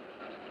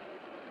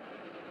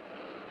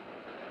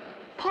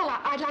 Paul,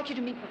 I'd like you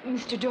to meet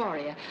Mr.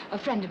 Doria, a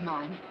friend of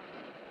mine.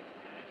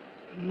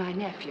 My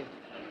nephew.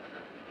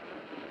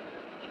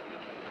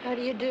 How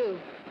do you do?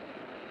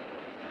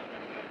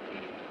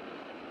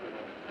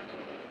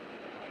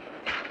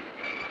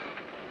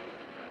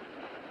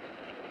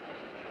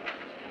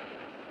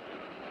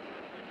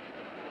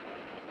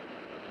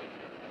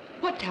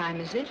 What time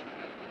is it?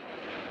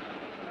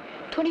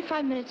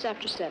 25 minutes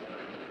after 7.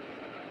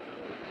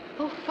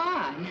 Oh,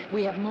 fine.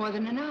 We have more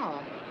than an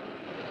hour.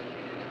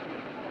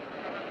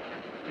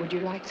 Would you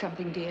like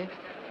something, dear?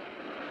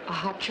 A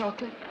hot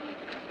chocolate?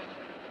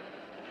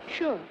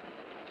 Sure.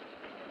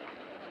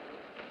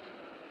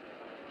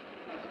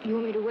 You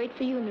want me to wait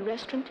for you in the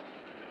restaurant?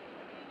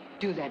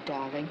 Do that,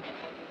 darling.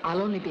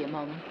 I'll only be a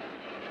moment.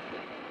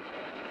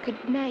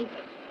 Good night,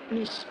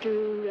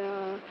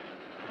 Mr.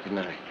 Good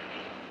night.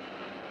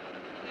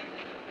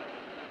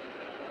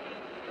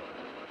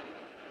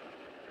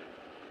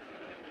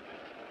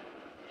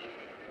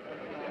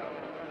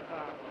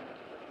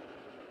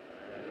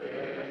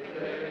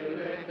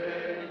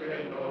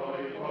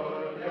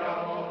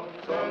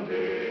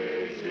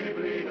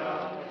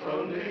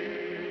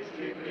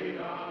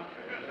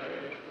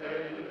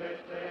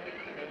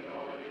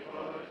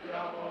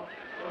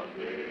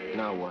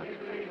 Now what?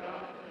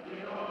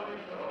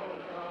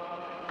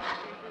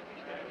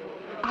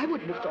 I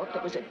wouldn't have thought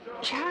there was a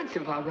chance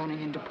of our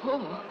running into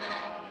Paul.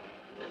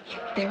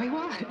 There he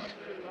was.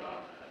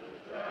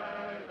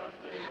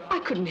 I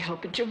couldn't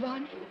help it,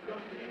 Giovanni.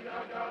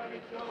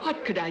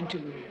 What could I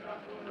do?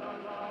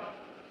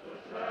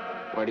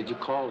 Why did you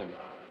call him?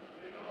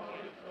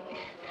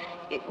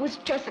 It was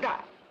just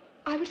that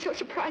I was so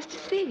surprised to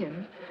see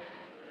him.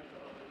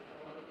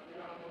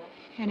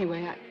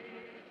 Anyway,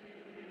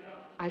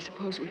 I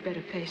suppose we'd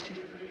better face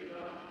it.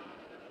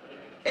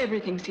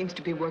 Everything seems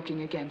to be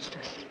working against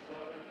us.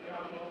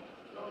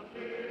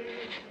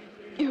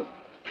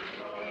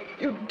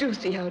 You do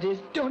see how it is,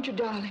 don't you,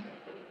 darling?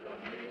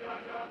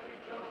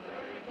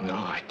 No,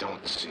 I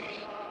don't see.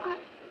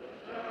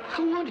 I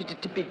wanted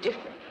it to be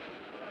different,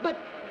 but...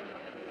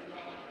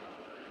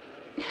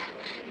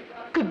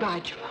 Goodbye,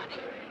 Giovanni.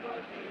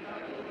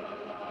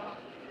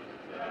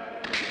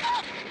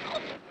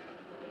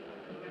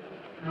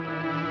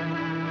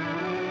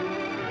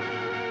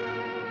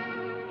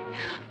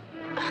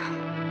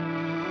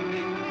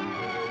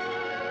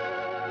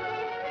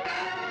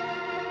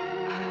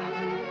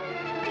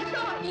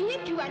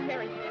 Aunt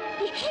Mary.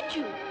 He hit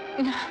you.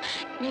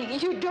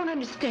 You don't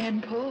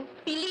understand, Paul.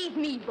 Believe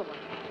me, boy.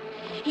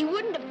 He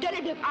wouldn't have done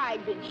it if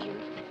I'd been here.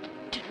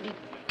 Dirty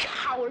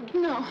coward.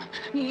 No,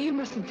 you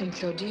mustn't think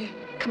so, dear.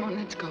 Come on,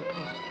 let's go,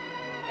 Paul.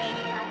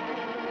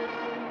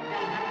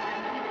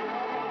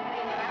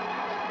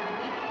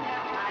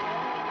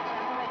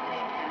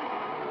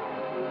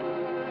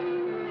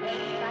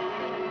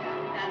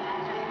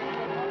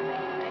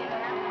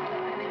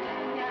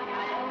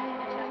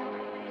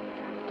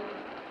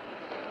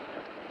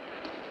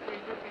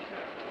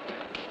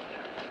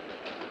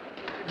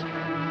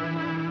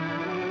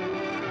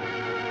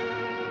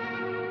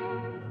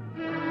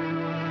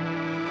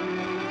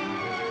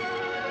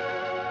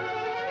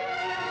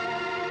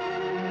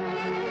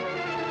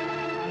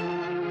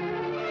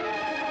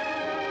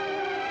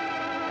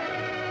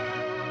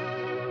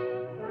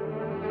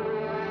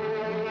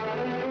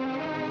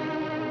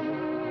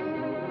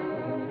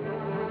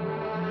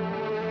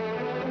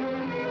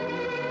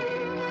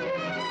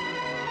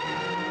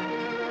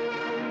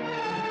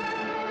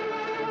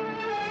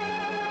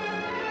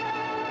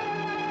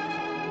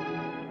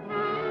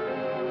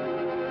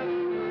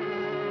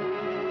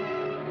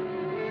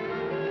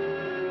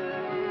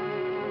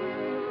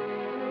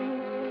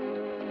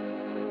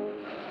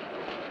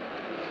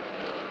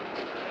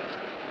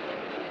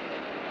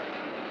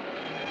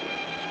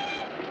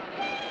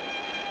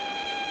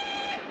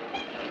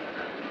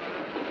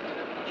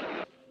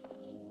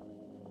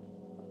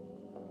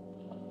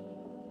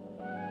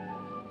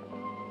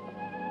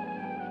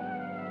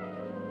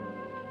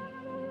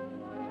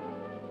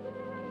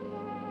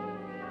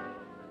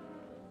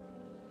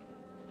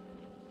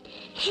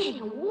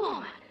 hitting a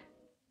woman.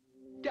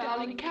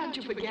 Darling, can't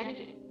you forget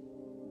it?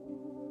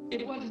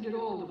 It wasn't at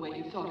all the way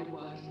you thought it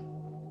was.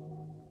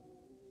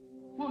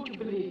 Won't you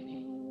believe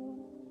me?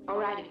 All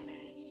right, Aunt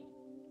Mary.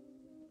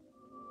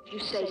 If you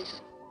say so.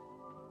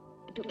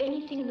 I'd do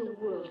anything in the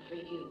world for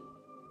you.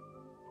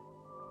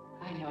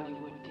 I know you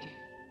would, dear.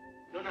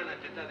 Non hanno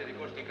accettato il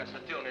ricorso in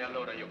Cassazione e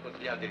allora io ho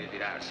consigliato di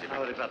ritirarsi.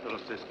 Avrei fatto lo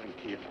stesso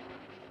anch'io.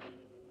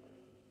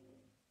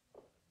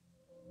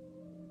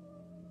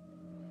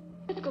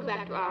 Let's go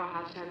back to our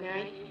house, Aunt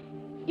Mary.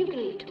 You can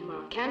leave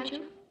tomorrow, can't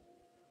you?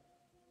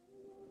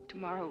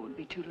 Tomorrow would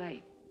be too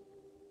late.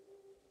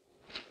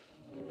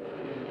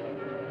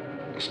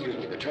 Excuse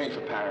me, the train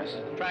for Paris.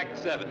 Track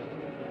 7.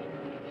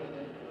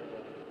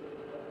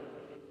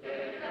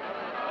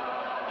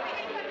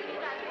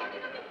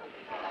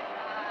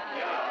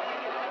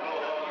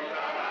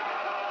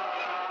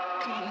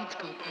 Come on, let's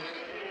go, Paul.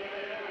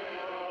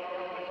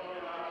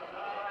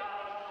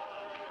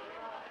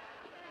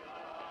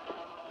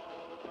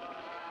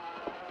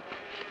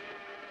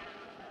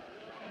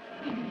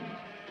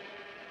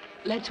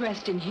 Let's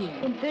rest in here.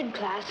 In third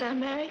class, Aunt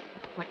Mary?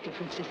 What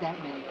difference does that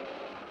make?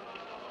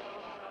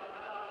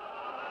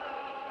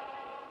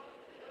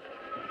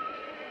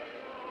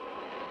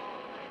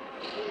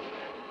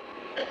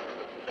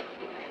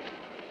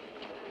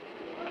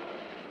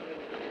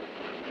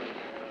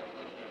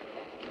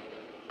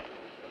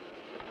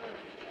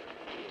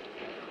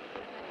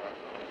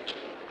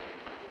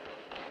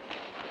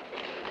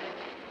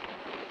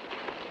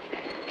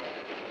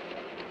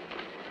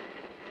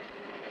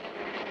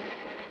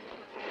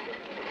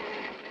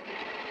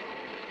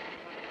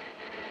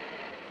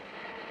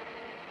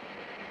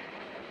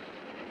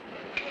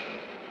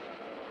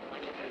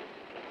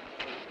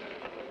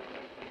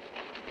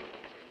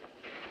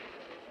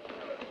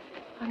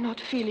 I'm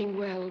not feeling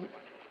well,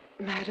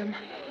 madam.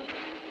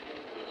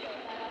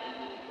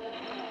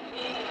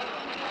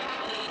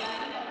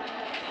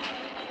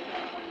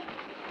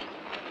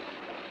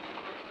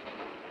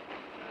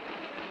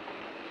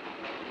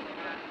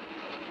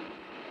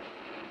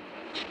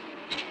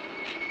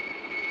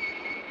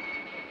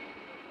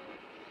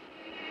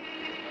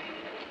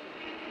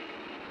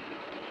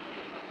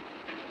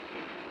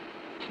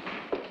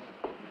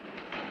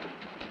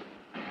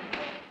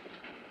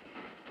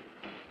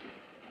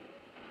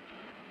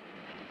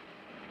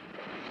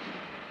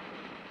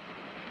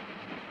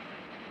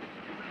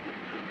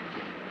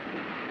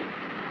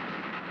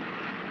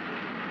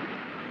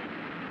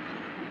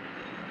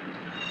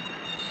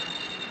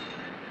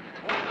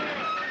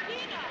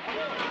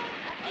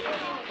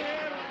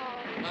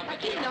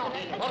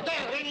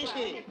 Portero, vieni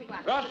ici.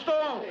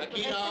 Gaston!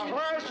 Aquino.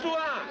 Reste-toi!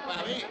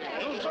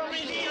 Nous sommes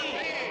ici.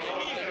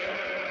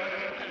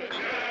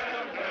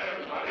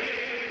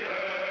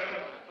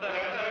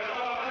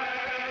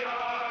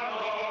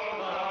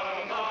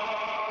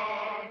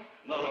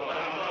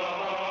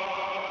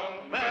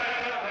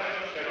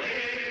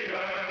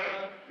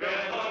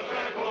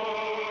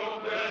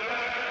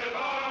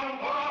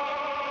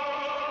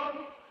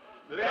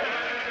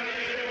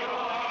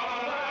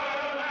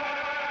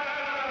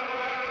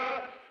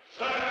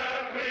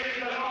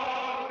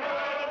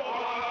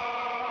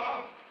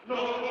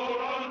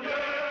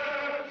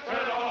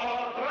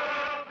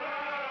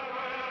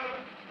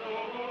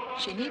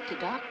 She needs a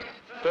doctor.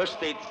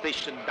 First aid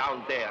station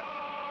down there.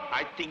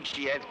 I think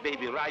she has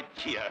baby right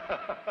here.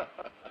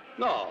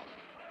 No,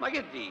 ma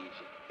che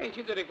dici? È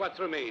incinta di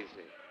 4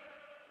 mesi.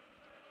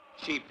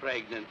 She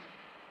pregnant.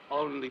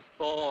 Only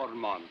 4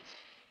 months.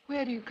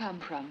 Where do you come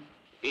from?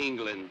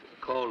 England,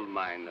 coal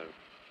miner.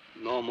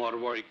 No more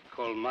work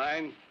coal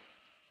mine.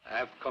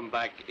 I've come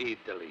back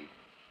Italy.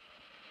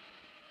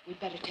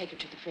 We'd better take her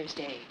to the first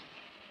aid.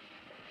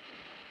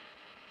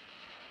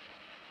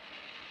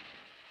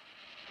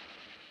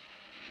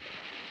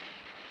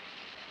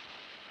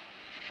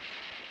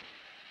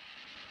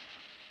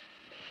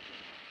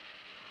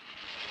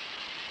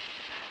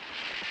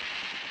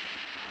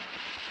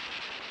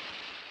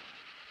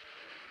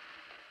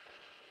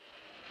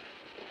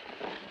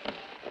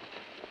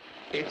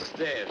 It's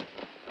there.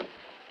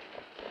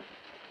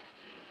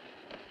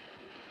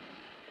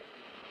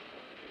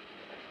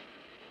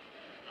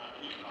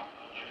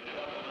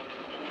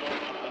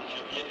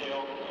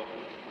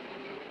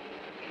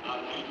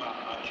 Arriva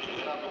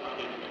accelerato da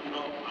 21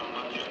 al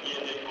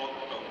marciapiede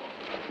 8.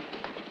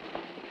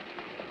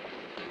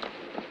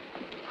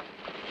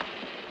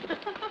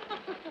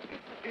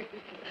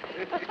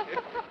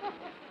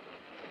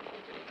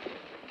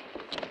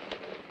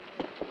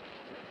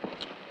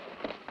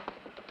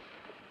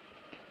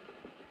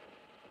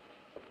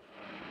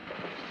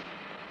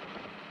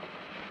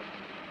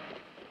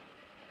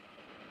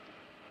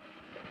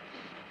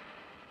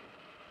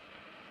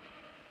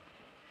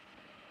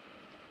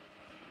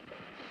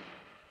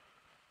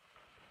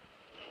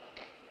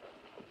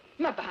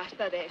 Ma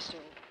basta adesso.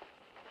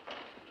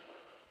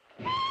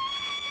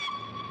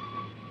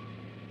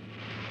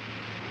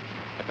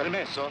 È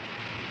permesso?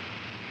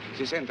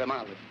 Si sente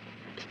male.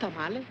 Sta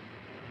male?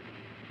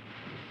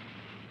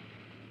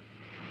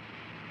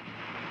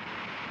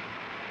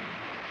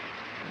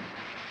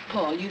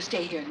 Paul, you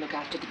stay here and look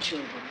after the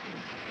children.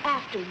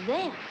 After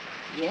them?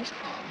 Yes,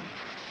 Paul.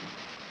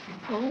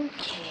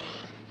 Okay.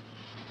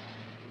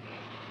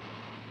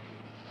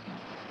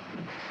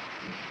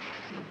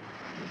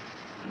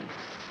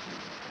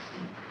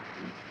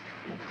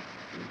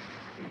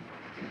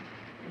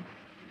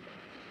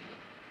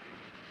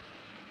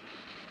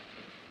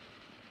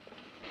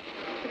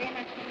 Treno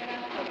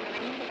accelerato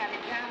proveniente da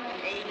Lezzano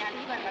e in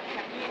arrivo al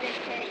marciapiede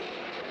 6.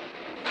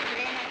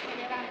 Treno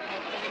accelerato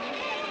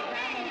proveniente da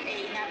Lezzano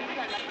e in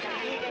arrivo al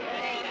marciapiede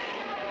 6.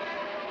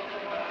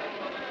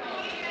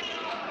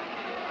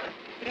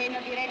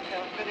 Treno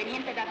diretto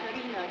proveniente da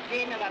Torino,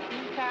 Genova,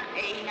 Pisa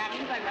e in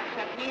arrivo al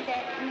marciapiede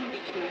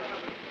 11.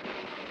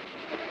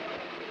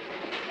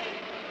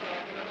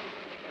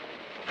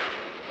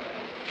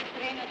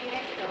 Treno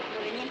diretto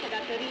proveniente da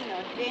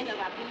Torino,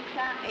 Genova,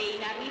 Pisa e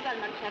in arrivo al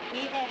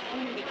marciapiede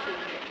 11.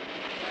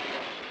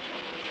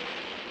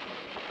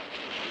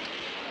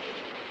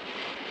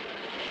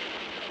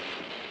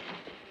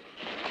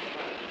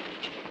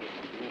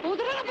 Un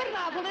treno per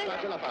Napoli? Da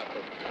quella parte.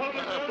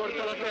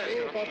 Porta la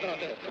testa. Porta la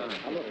testa.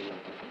 Allora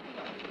io.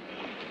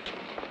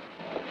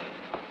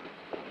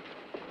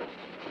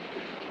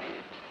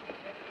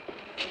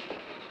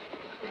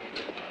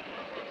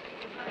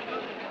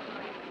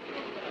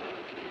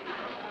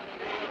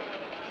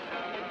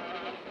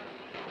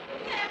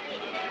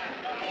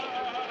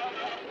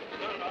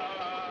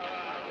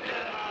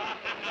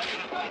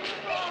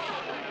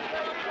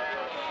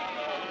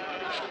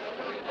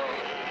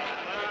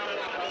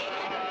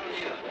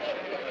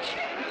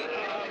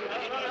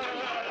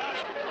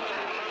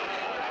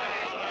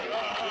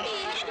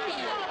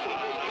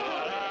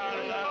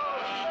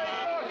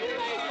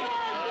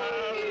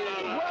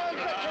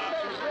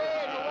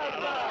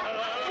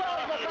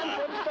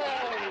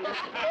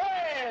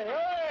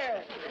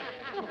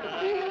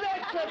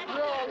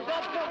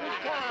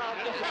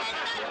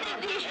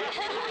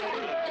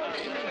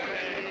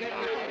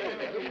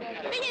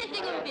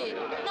 Venite con me,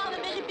 9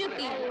 mesi più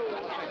che.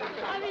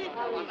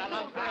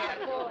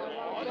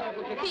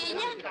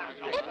 Piglia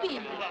e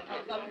piglia.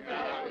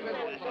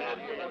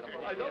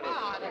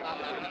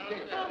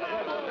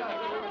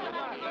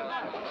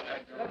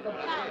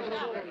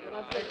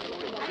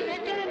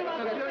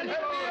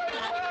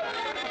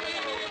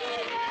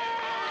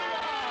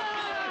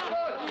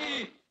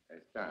 È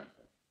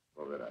stanca,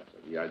 poveraccia,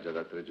 viaggia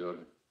da 3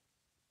 giorni.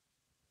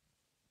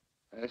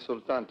 È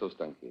soltanto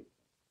stanchezza.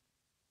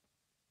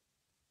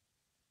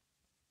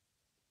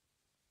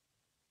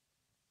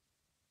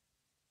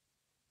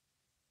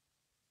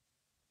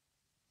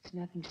 It's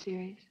nothing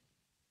serious?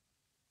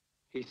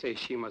 He says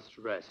she must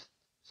rest,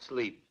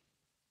 sleep,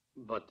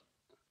 but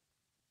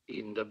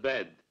in the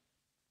bed,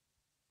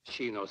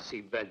 she no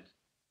see bed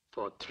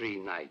for 3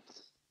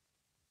 nights.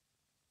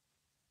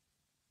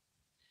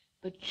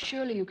 But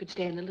surely you could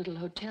stay in a little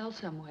hotel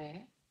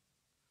somewhere.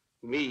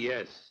 Me,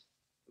 yes,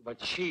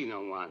 but she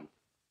no want.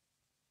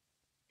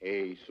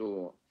 Ehi,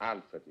 su,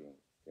 alzati,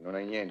 che non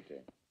hai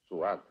niente. Su,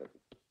 alzati.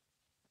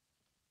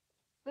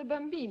 The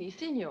bambini,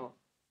 signor,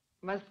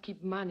 must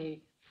keep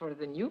money for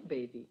the new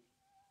baby.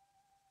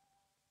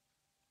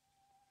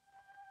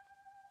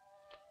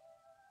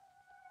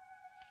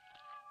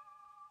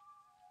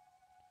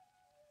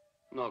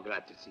 No,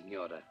 grazie,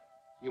 signora.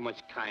 You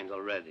much kind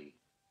already.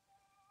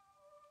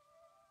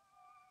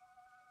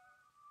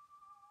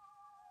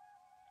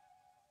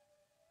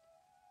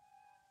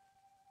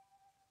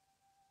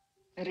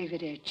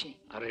 Arrivederci.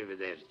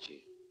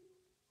 Arrivederci.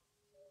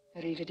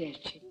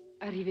 Arrivederci.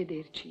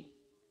 Arrivederci.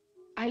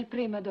 I'll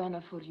pray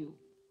Madonna for you.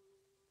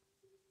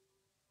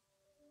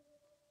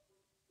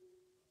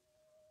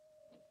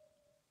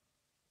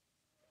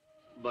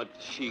 But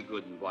she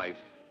good wife,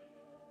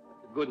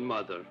 good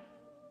mother.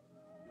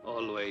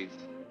 Always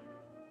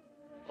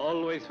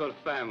for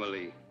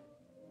family,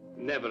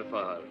 never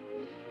for her.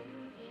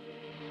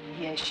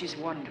 Yes, she's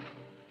wonderful.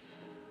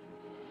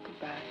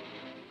 Goodbye.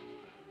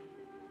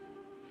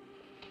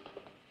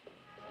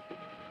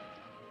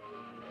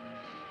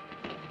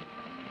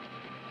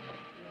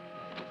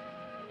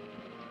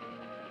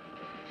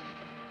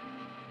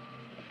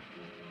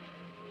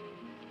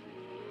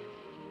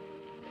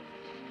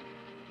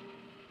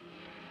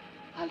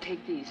 I'll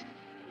take these.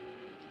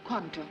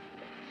 Quanto?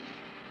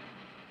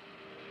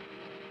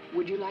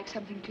 Would you like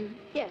something too?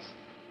 Yes,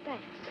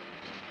 thanks.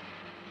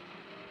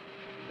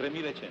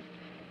 3.100.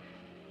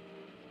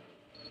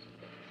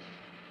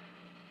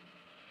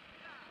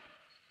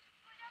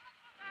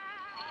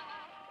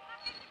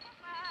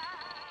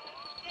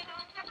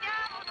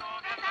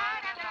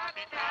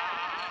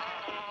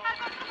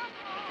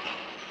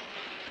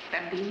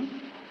 Bambini?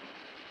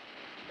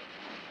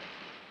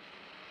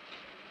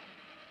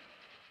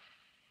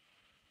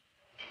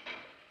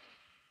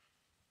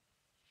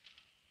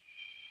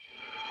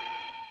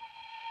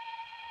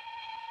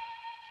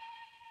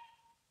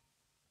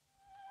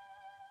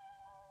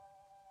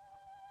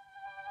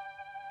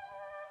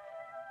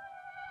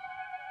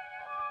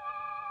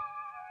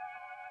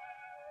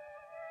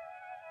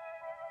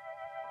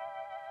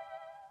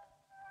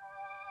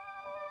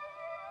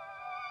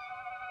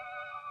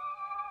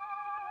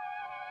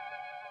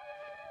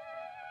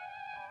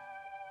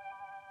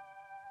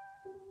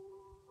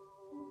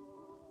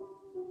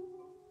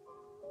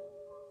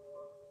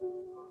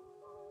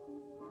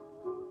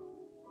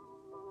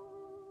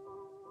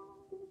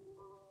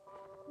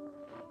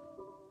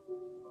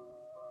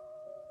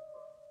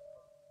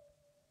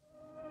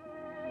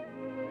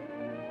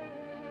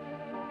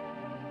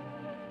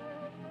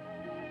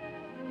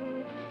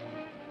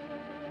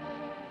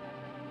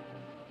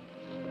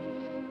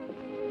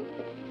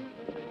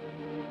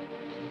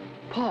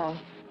 Paul.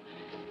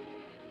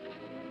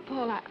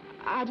 Paul,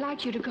 I'd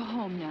like you to go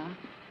home now.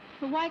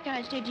 Well, why can't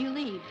I stay till you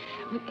leave?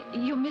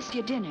 You'll miss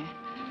your dinner.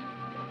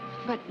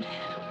 But,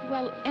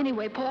 well,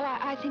 anyway, Paul,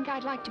 I think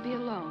I'd like to be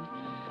alone.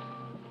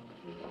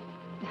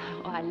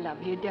 Oh, I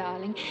love you,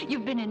 darling.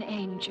 You've been an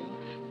angel.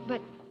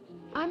 But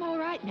I'm all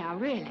right now,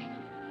 really.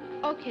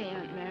 Okay,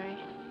 Aunt Mary.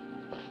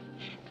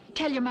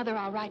 Tell your mother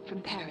I'll write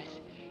from Paris.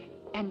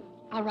 And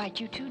I'll write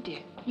you too,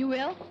 dear. You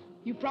will?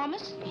 You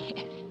promise?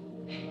 Yes.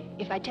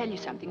 If I tell you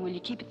something, will you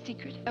keep it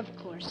secret? Of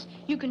course.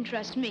 You can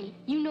trust me.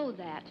 You know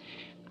that.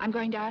 I'm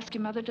going to ask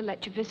your mother to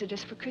let you visit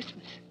us for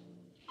Christmas.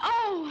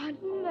 Oh,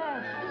 I'd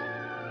love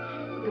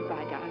it.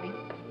 Goodbye, darling.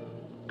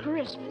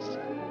 Christmas.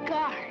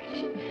 Gosh.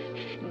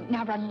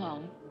 Now run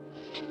along.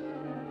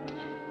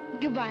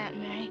 Goodbye, Aunt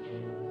Mary.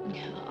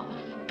 Oh.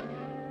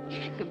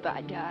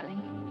 Goodbye,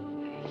 darling.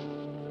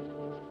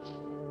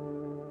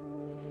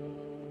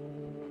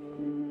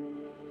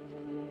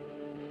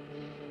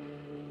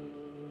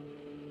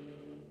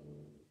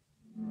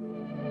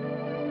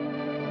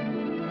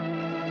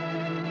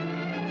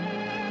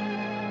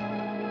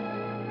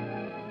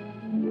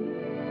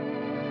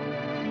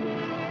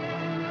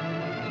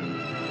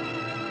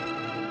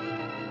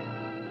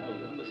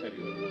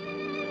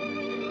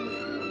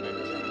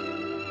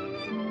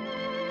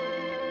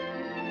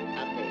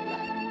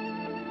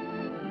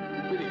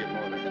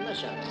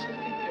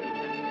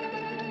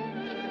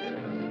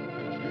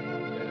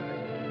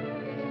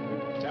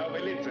 Ciao,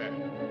 bellezza.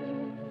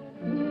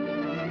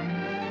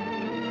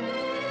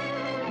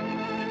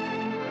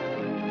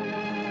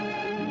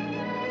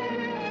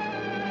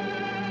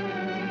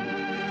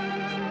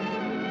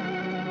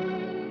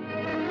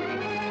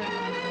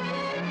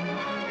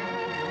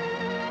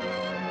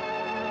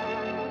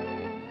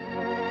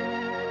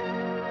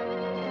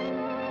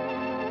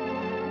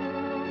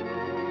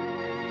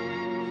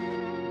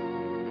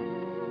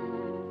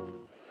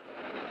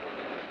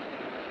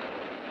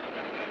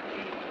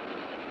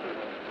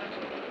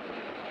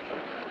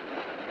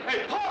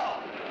 Hey,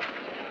 Paul!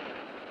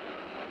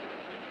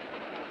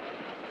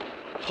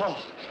 Paul,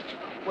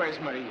 where's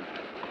Marie?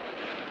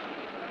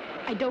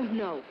 I don't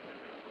know.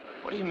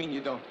 What do you mean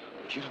you don't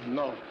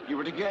know? You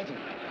were together.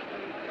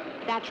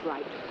 That's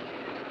right.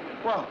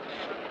 Well,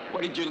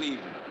 where did you leave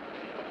her?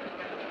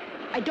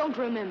 I don't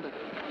remember.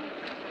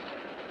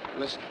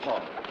 Listen,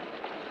 Paul.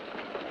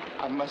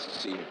 I must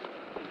see her.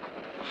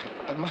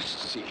 I must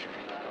see her.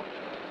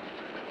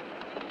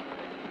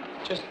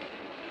 Just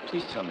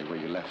please tell me where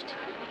you left her.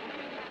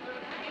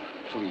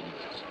 Please.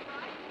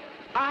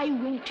 I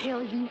won't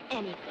tell you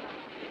anything.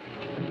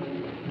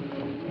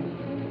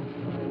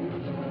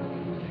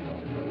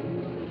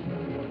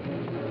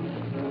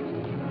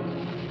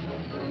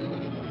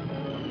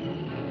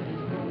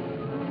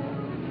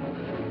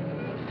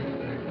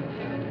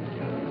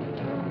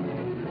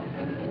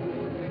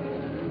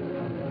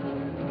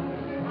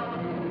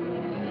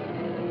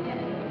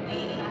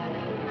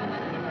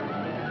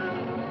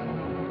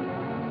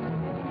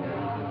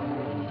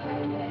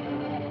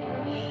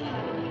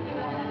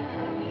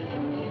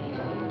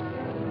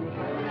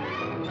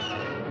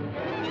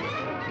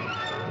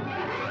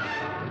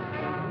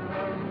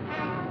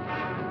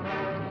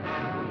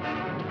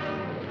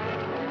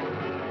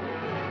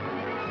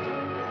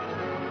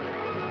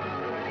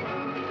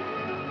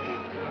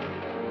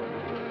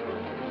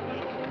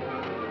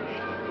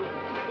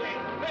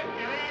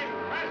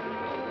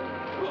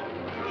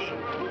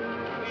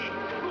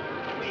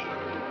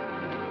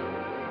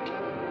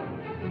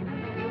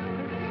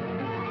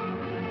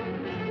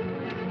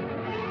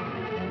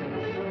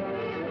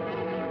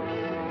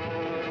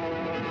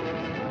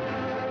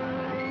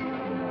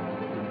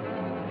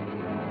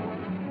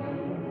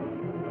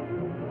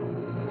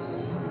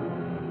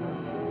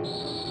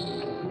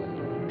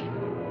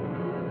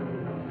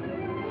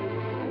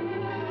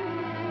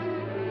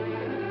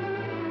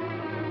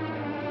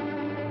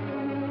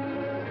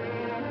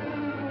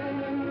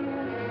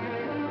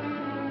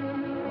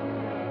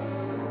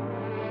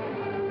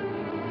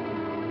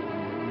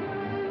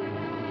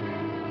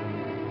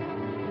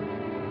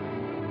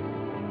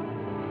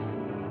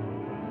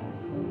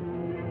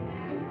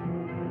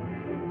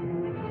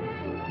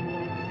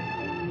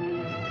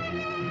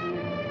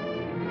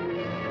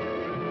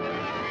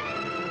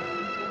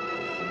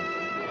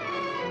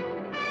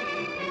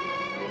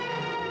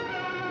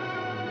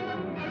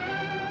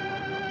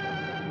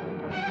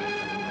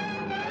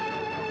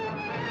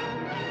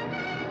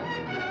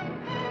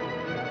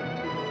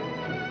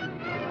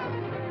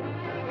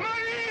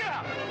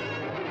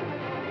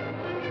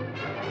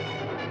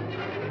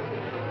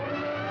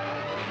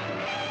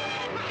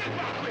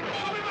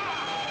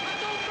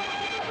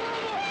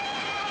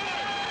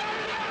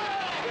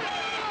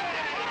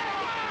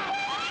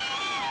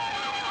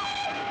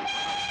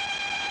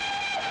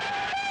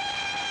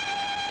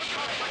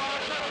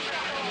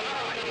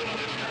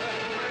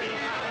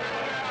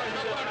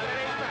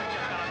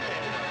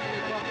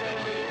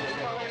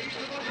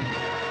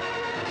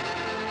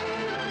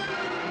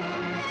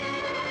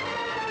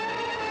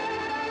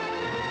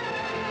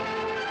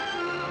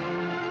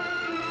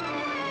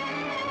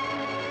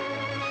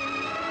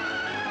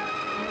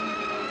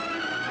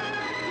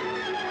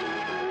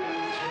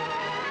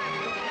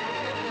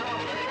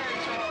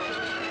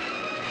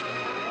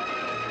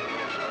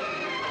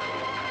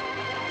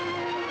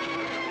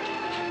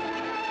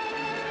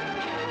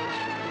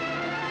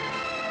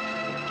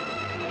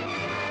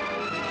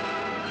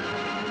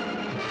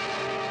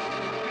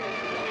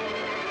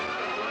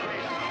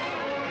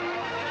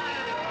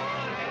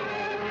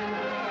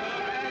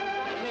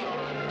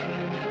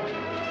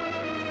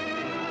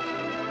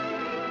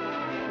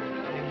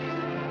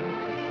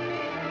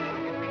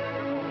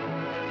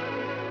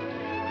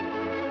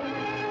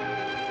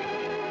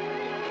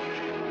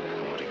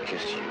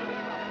 kiss you.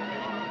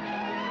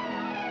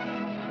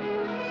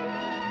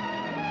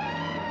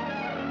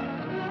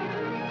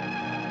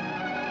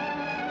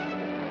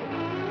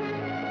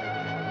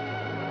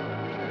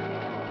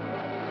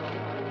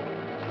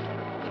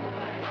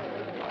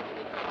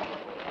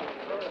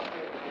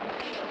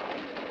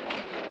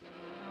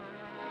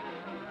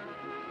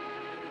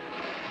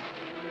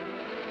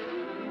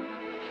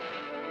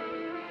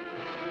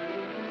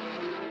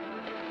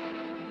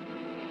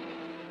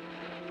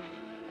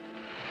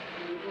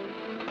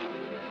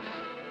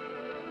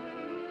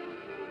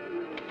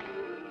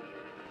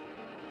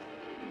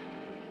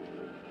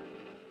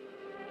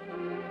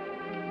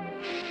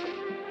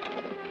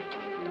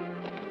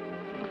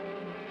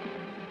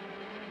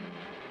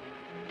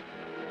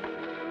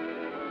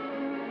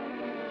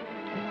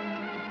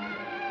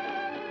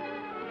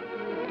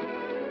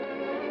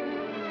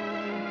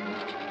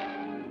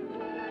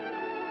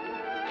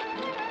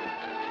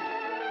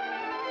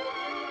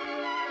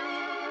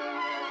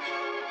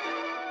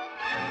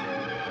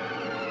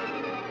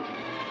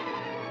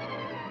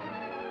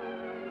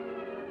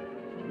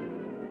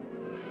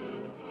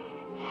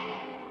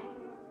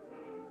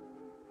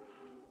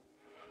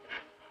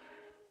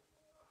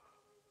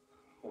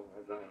 Oh,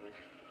 my darling.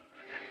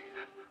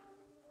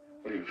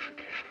 Will you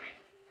forgive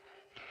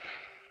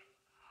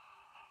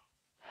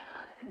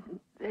me?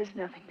 There's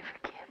nothing to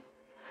forgive.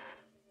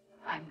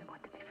 I'm the one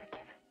to be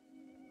forgiven.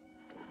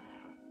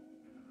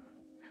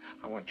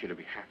 I want you to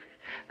be happy.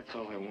 That's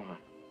all I want.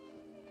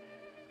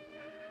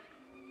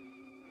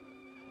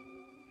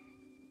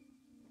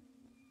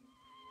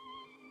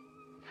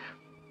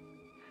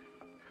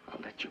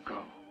 I'll let you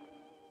go.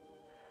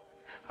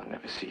 I'll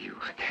never see you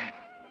again.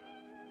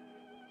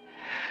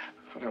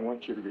 But I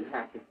want you to be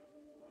happy.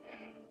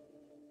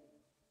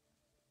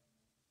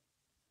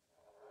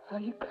 Are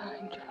you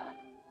crying, John?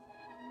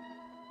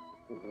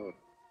 No.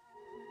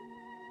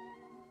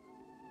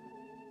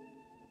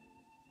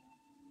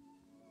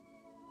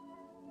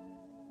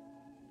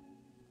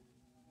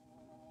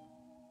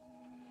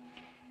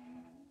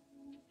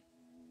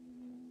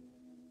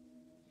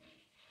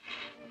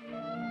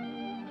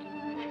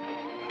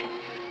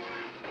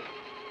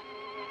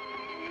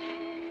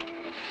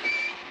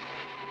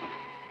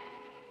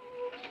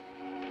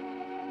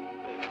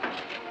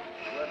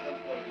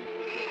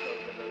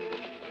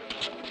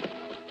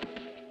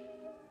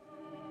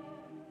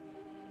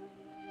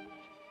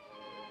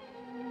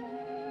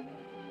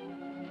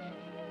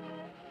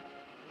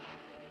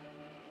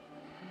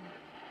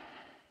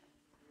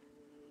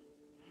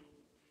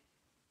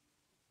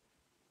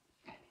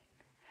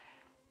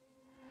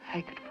 I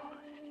could fall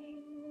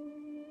asleep.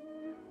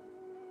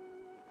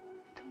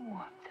 The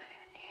warmth of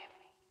you near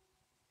me.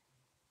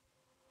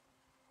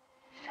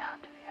 The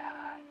sound of your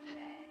heart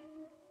saying,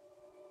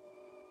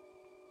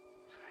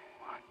 I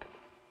want you.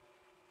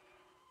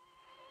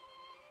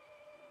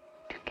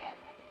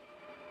 Together.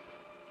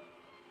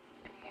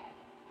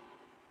 Together.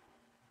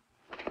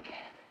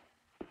 Together.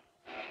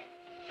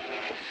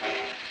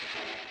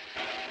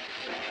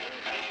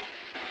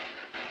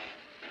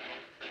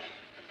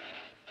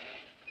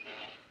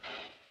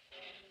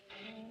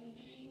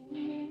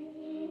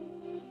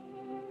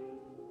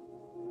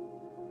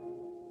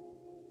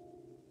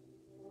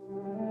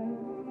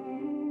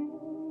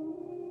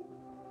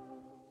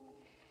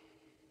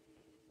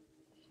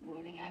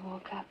 I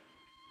woke up.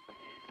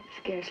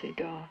 Scarcely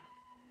dawn.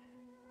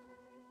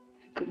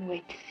 I couldn't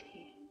wait to see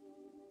you,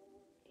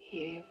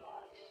 hear your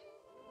voice.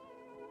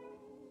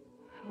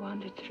 I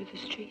wandered through the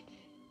streets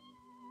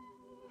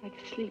like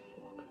a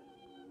sleepwalker.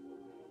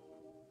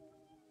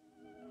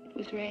 It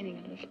was raining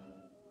a little.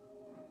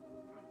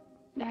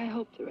 And I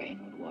hoped the rain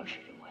would wash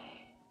it away.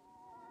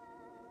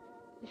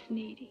 It was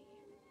needy.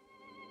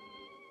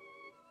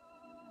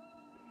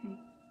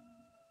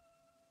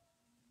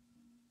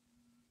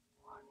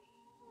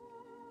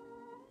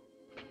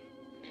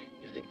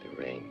 You think the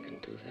rain can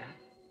do that?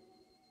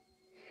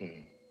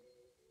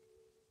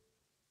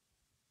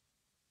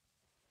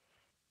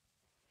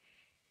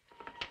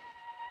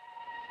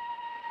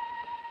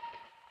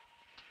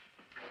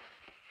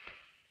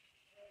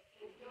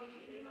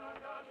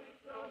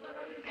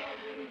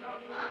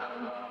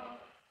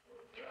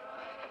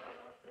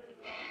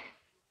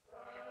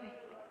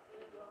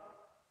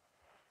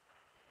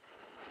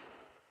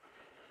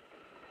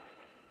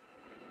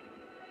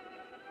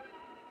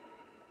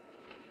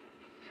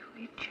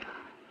 Sweet John.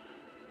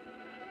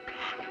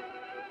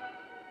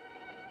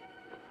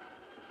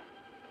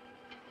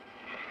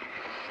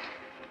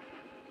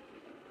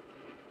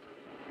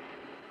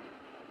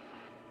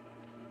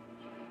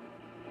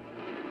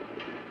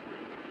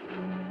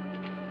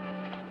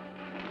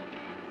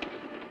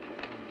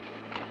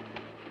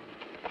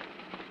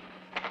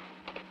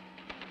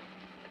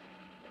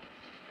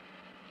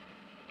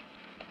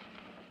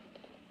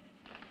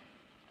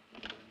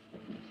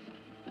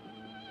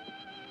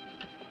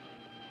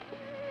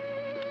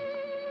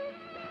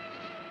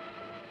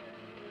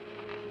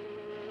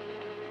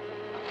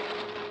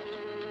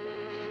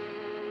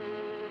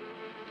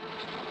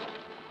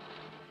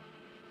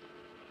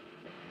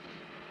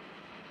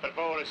 Per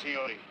favore,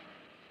 signori.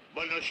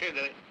 Vogliono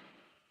scendere?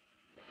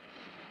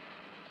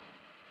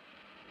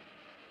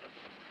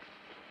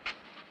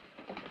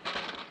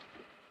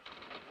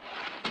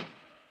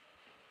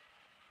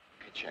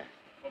 Che c'è?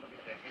 Come che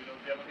c'è? Che lo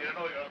dobbiamo dire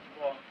noi, non si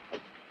può?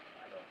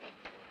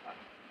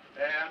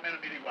 Almeno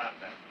mi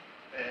riguarda.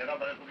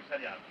 Roba del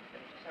commissariato.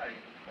 Sai,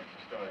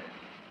 questa storia.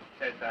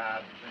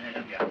 Senta, bisogna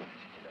cambiare.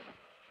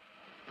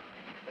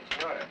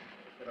 Signore,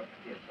 Però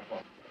partire tra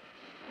poco.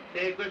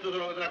 E questo se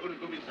lo vedrà con il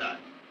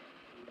commissario.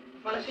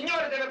 Ma la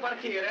signora deve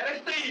partire,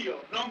 resto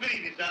io! Non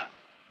gridi, sa?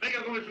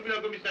 Venga come subito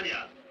al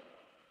commissariato.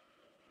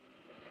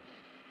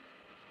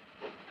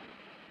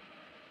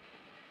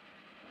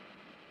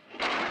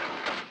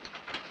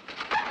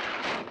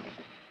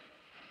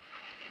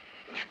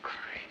 You're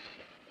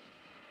crazy.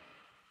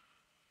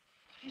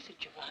 What is it,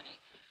 Giovanni?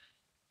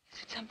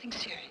 Is it something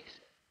serious?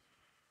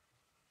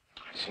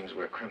 It seems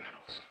we're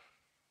criminals.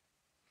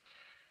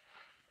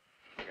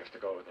 We have to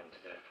go with them to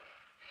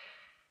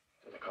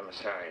the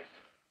commissariat.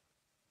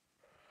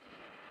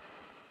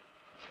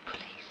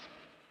 Police.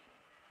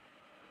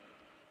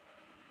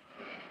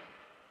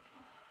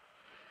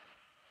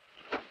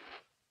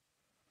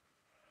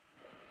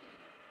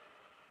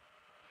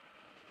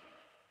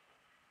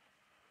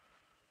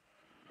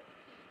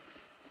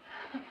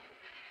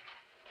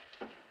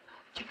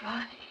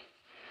 Giovanni.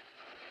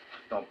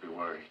 Don't be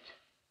worried.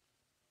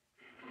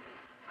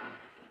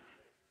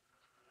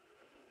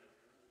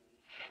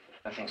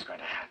 Nothing's going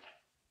to happen.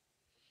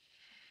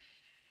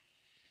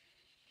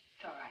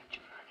 It's all right,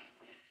 Giovanni.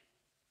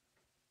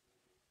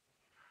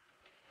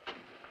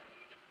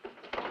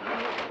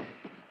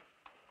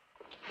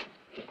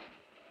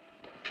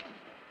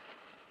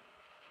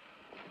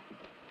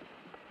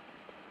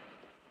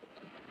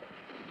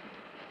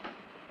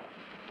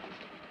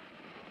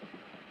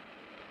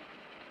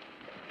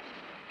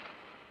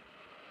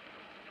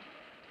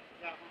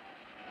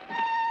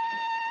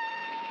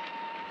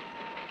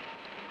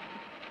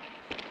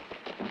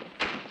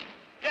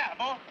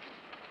 Andiamo?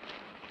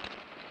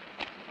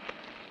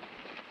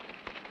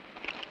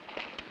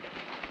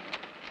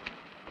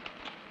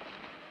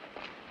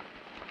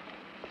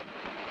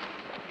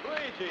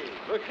 Luigi,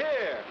 look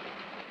here.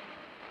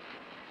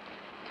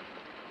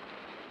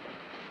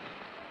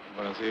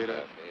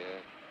 Buonasera.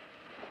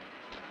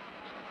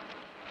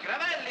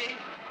 Gravelli?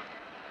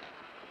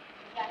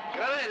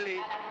 Gravelli?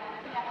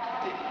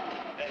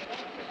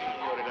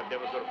 Signore,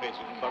 l'abbiamo sorpreso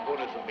in un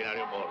vagone su un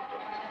binario morto.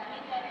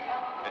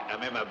 A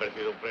me mi ha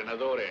avvertito un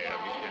frenatore e ha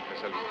visto anche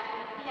salire.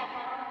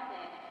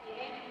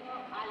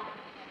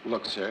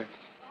 Look, sir,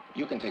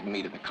 you can take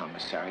me to the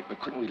commissariat, but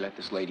couldn't we let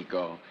this lady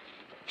go?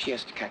 She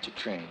has to catch a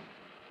train.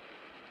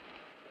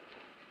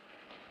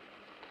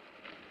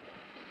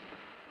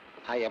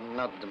 I am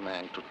not the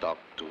man to talk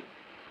to.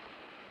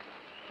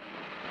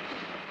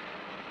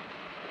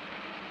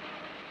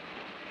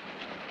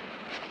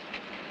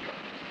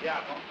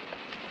 Andiamo?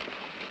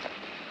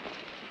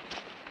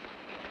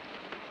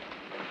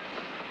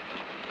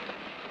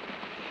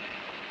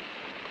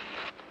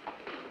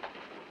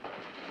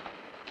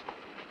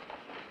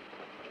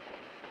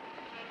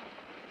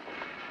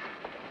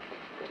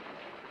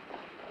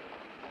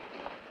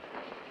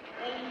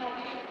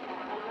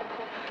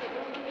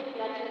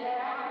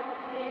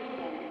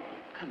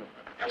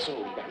 Da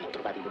soli da lì,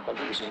 trovati dei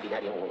bambini su un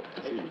binario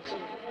morto. Dear,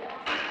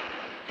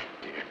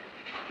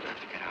 you have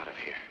to get out of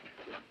here.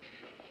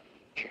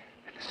 Here,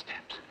 at the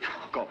steps.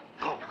 Go,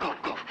 go, go,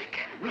 go. I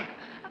can't run.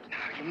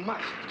 Now, you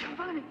must.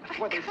 Giovanni,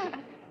 Before they see.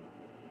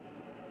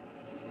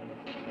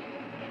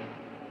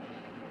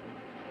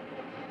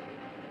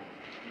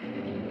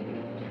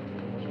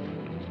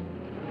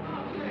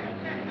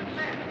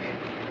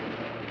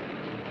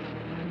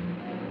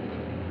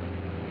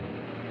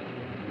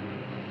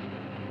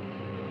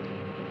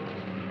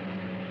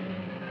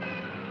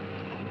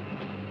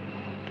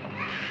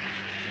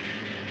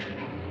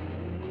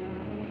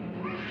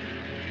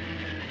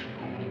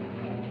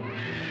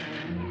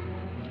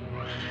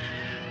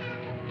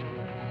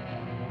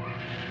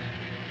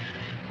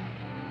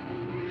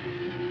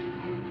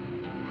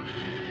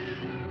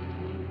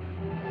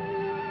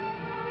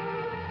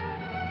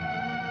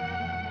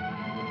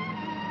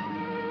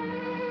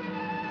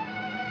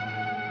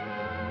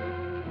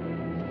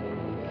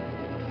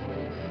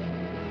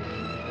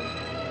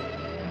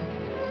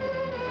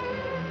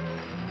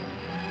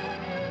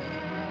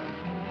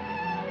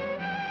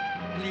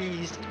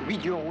 Please,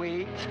 read your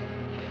weight.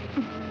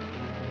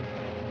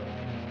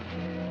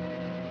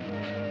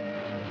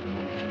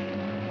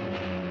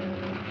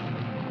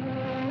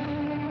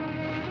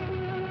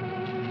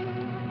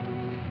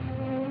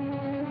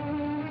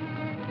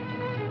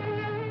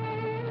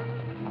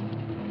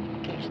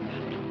 Che è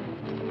stato?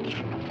 Che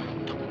hanno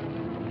fatto?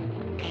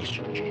 Che è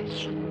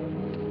successo?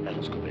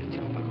 L'hanno scoperto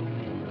in un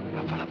vagone.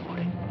 A fare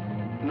l'amore.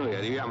 Noi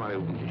arriviamo alle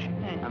 11,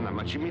 andiamo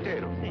al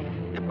cimitero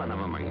e poi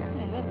andiamo a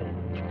mangiare.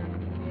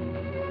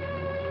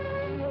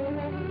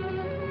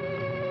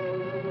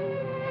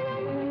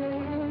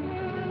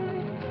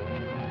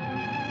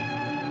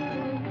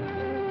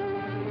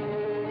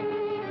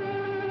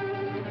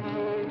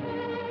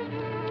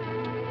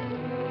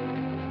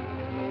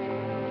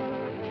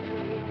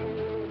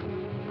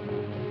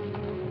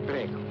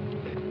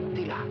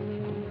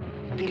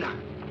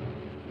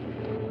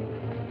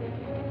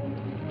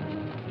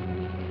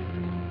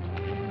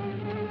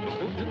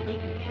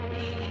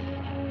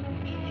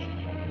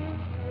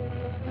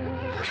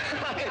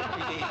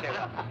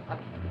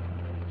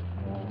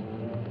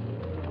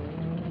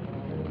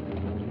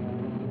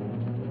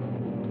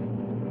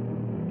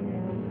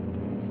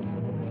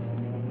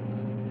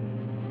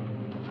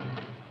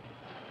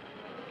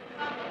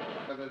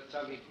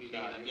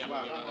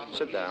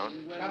 Sit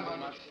down.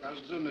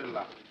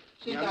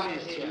 Mi ha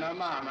messo una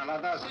mano alla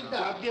tasca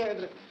qua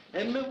dietro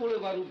e mi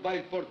voleva rubare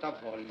il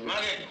portafoglio. Ma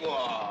che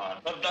qua?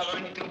 T'ho dato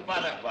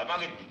un'intrippata qua, ma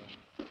che dici?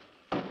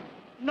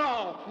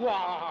 No,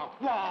 qua.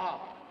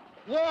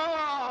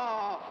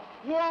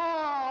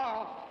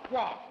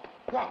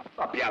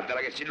 Ma piantala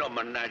che se no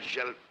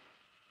mannaggia.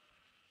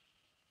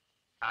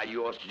 Are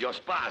you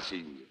just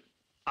passing?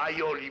 Are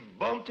you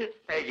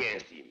libonte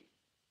against him?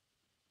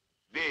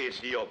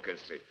 These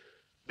yokers,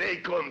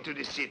 they come to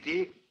the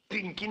city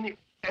thinking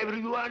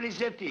everyone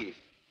is a thief.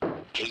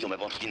 Che io mi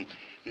porto in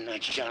una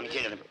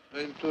miseria.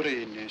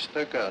 Venturini,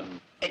 sta calmo.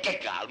 E che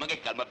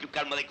calma, più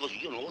calma di così,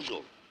 io non lo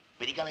so.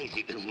 Vedi che lei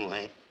sì che non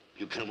è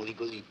più calmo di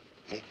così.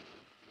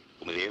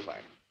 Come deve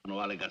fare? Non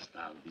vale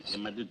Castaldi, se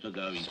mi ha detto che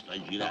aveva visto a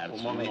girarsi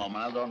un momento, uomo,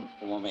 una donna.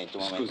 Un momento.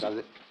 Scusa.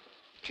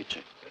 Che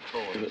c'è?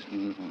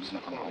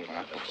 No,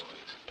 a posto.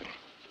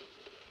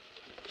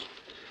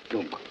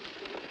 Dunque,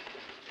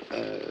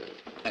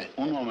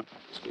 un uomo.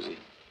 scusi.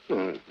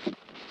 Giovanni,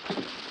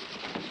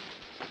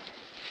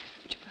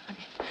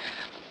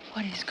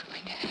 what is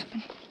going to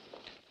happen?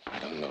 I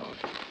don't know.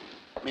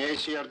 May I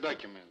see your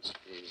documents,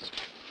 please?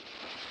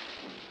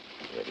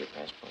 You have your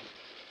passport?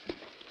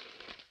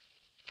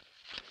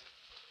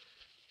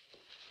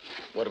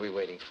 What are we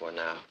waiting for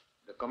now?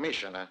 The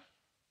commissioner.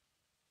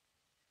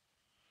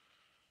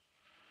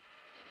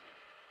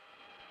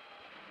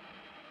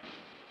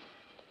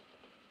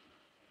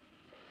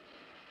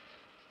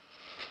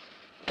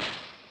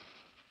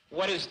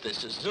 What is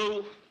this, a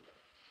zoo?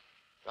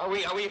 Are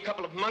we a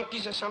couple of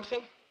monkeys or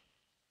something?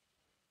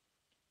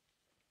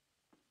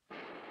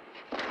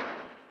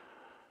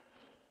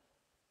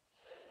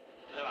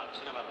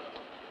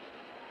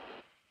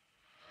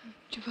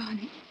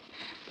 Giovanni,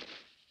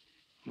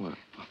 What?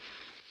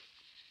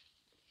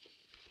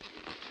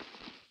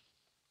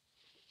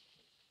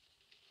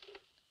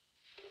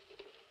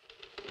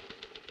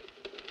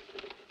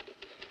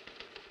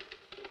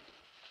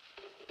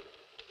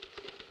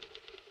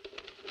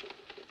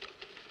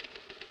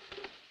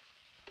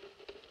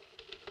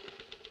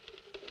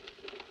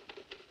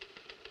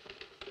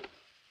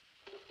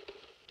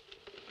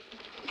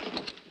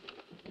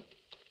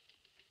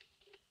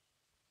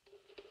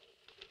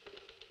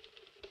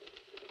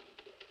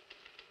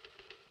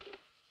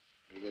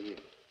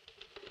 Brigadiere,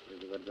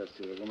 deve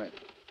guardarsi i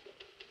documenti.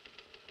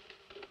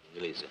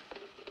 Inglese.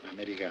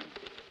 Americano.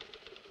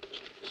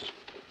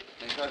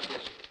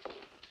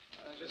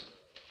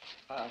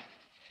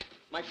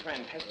 My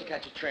friend has to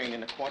catch a train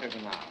in a quarter of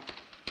an hour.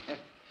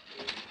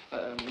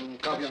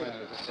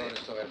 Copiami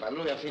questo verbale.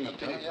 Lui ha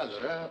finito.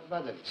 Allora,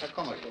 vada lì,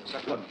 s'accomodi.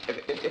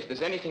 If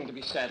there's anything to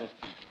be settled,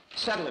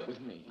 settle it with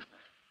me.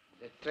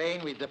 The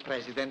train with the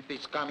president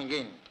is coming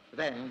in.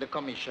 Then the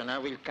commissioner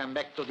will come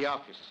back to the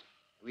office.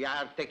 We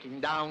are taking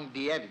down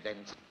the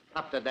evidence.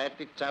 After that,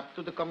 it's up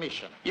to the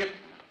commissioner. Yep.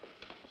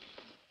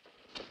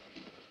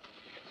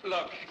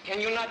 Look, can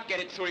you not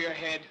get it through your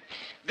head?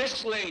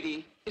 This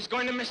lady is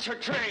going to miss her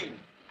train.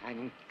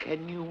 And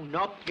can you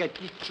not get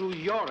it through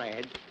your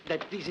head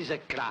that this is a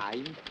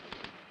crime?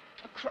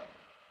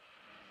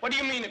 What do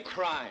you mean a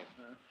crime?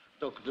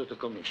 Talk to the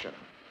commissioner.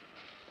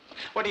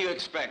 What do you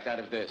expect out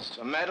of this?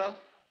 A medal?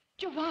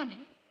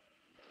 Giovanni.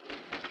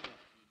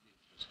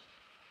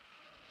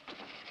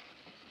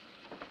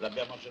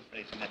 L'abbiamo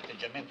sorpreso in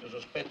atteggiamento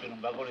sospetto in un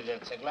vagone di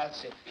terza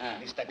classe,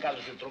 distaccato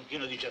sul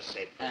tronchino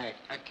 17.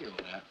 A che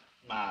ora?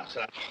 Ma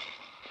sarà...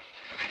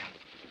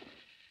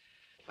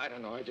 I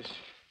don't know, I just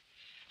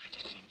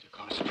seem to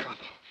cause trouble.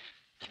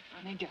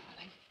 Giovanni,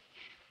 darling,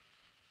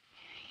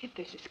 if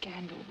there's a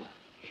scandal,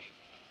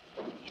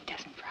 well, it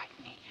doesn't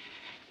frighten me.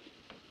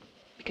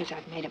 Because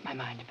I've made up my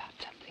mind about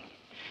something.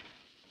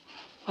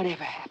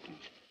 Whatever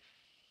happens,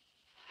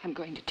 I'm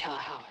going to tell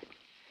Howard.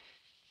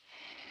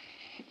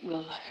 It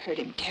will hurt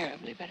him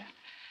terribly, but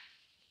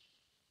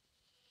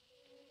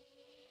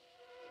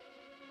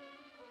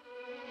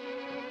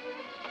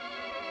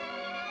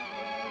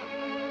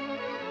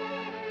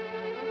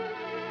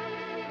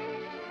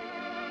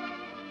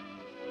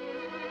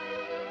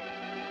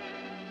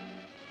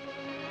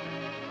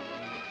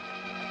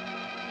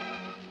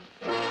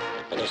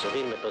Adesso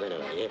firma e poi te ne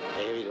vai, hai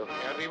capito?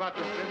 È arrivato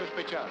il treno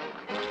speciale.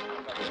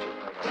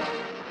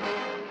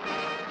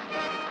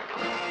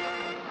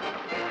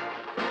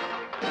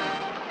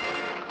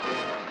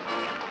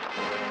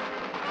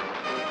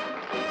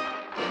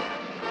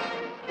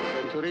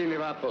 Venturini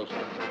va a posto.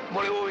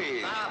 Volevo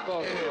io. A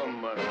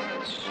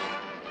posto.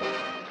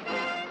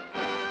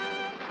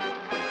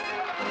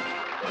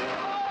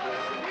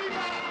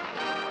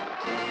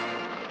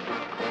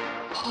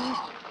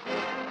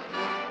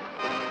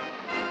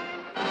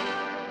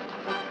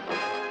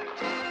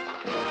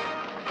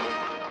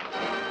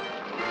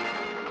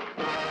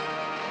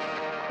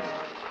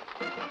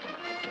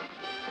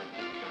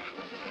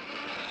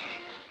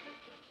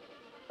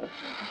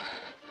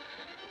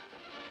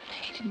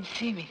 didn't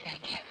see me,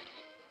 thank heaven.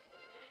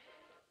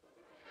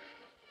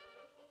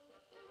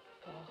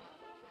 Oh.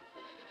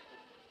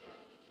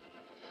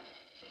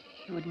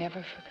 He would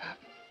never have forgotten.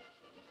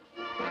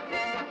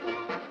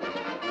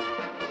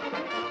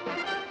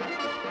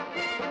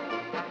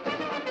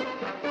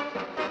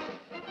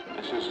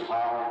 Mrs.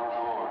 Howard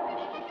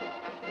Forbes.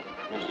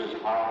 Mrs.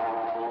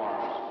 Howard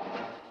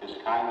Forbes is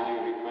kindly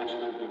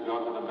requested to go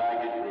to the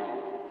baggage room.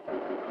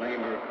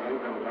 Claimer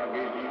food and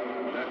luggage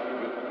left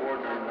with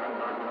porter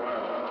number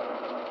 12.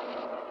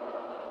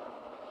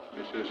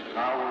 Mrs.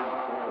 Howard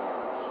Forbes.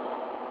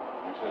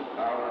 Mrs.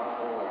 Howard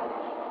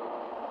Forbes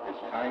is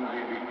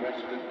kindly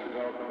requested to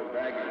go to the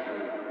baggage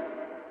room.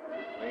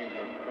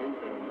 Claimer food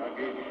and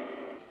luggage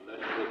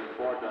left with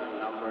porter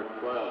number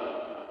 12.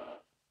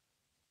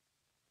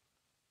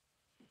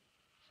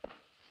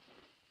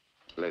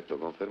 Letto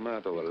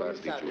confermato,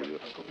 Vallardi Giulio.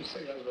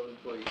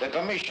 The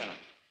commissioner.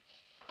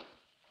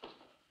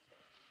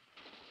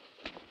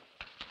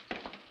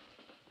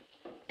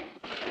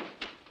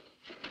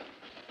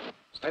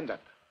 Stand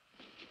up.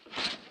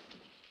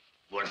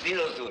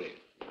 Buonasera, dottore.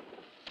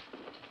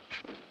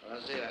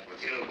 Buonasera.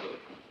 Buonasera, dottore.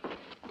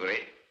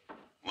 Vorrei.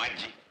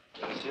 Maggi.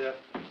 Buonasera.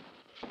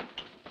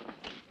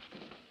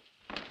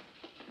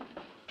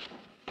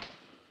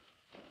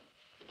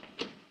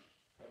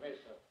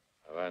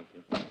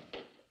 Avanti.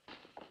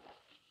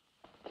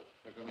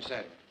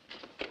 Commissario.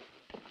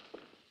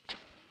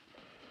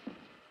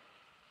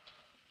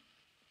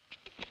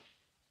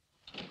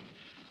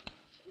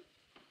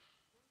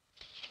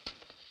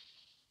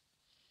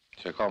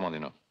 Si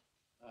accomodino.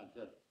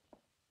 Certo.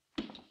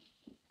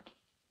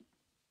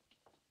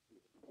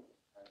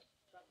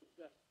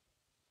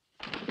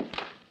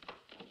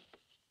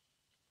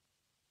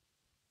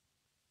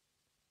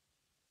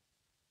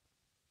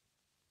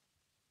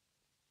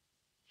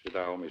 Sit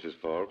down, Mrs.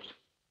 Forbes.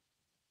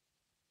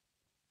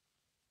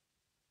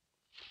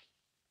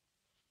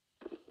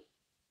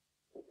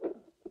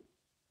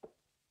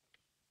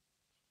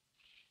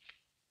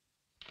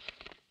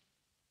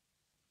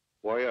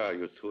 Why are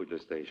you two at the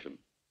station?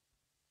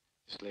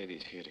 This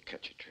lady's here to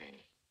catch a train.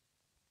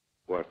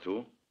 Where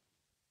to?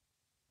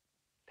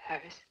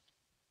 Paris.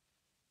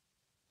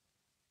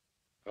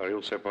 Are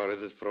you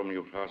separated from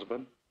your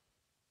husband?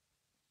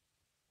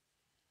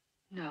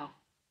 No.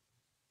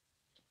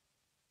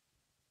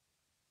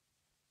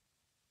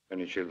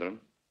 Any children?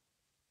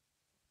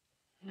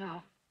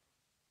 No.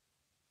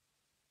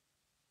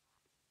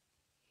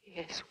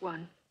 Yes,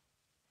 one.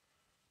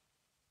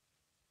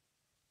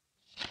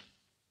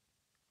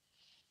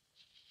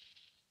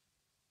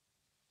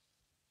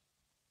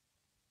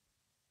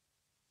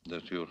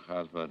 Does your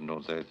husband know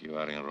that you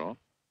are in Rome?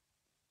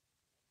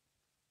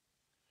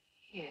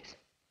 Yes.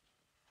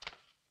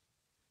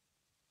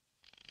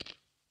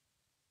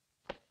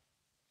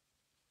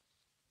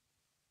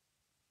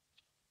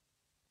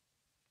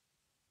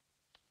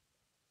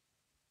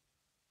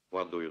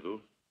 What do you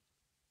do?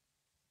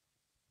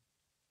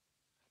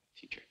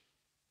 Teacher.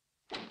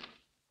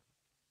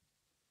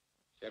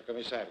 Signor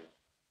Commissario.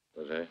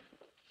 Cos'è?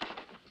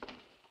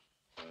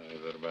 Il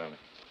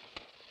verbale.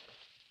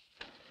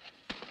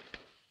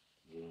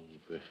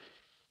 Dunque,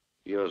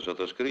 io ho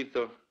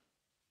sottoscritto.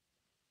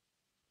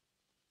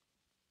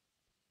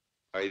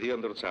 ID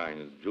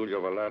undersigned, Giulio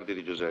Vallardi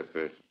di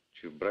Giuseppe,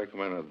 Chief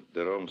Brakeman at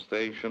the Rome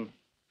Station,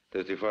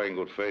 testify in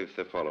good faith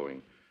the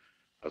following.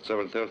 At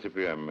 7:30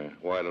 p.m.,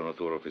 while on a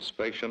tour of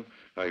inspection,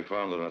 I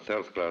found in a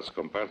third-class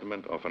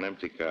compartment of an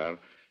empty car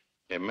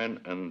a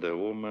man and a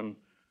woman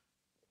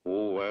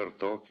who were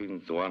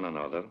talking to one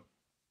another.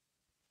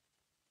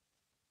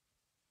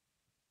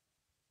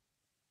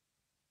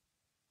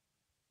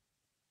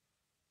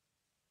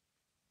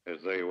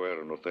 As they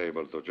were not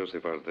able to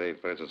justify their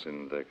presence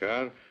in the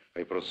car,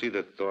 I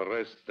proceeded to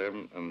arrest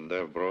them and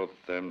brought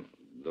them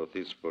to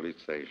this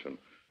police station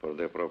for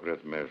the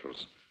appropriate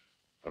measures.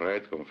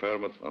 Read,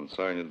 confirmed, and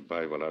signed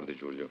by Vallardi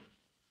Giulio.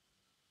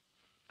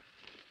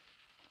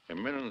 A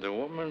man and a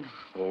woman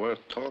who were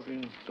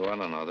talking to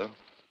one another.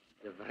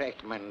 The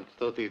brakeman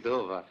thought it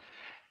over,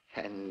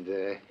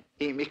 and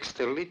he mixed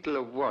a little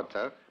of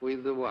water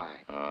with the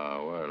wine.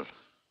 Ah, well.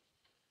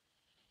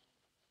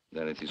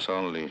 Then it is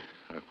only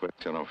a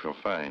question of your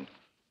fine.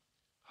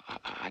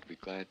 I'd be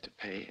glad to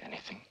pay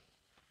anything.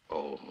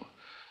 Oh,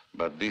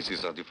 but this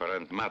is a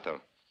different matter.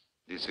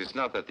 This is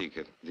not a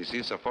ticket. This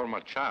is a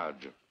formal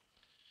charge.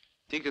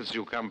 Tickets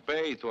you can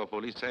pay to a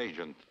police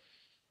agent.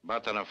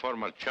 But on a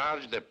formal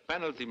charge, the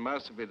penalty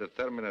must be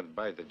determined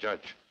by the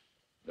judge.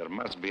 There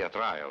must be a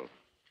trial.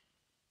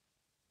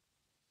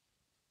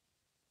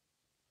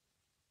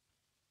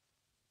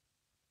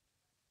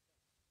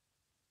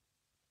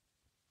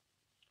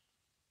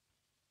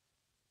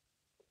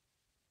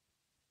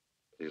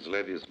 This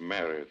lady is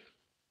married.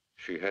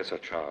 She has a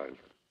child.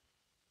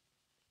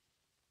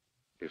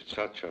 If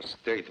such a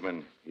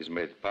statement is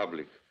made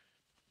public,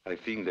 I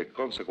think the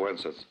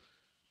consequences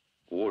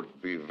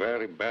would be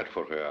very bad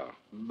for her.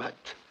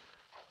 But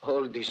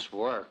all this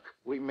work,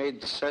 we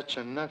made such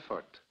an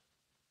effort.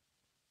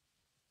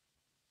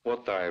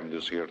 What time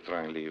does your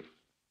train leave?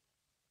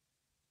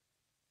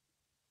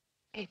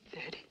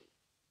 8:30.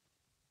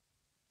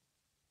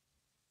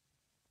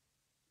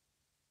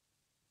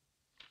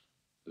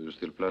 Do you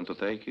still plan to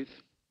take it?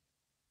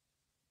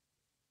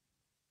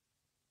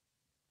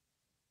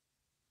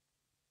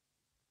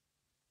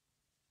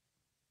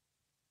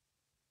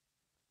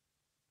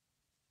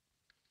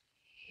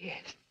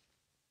 Yes.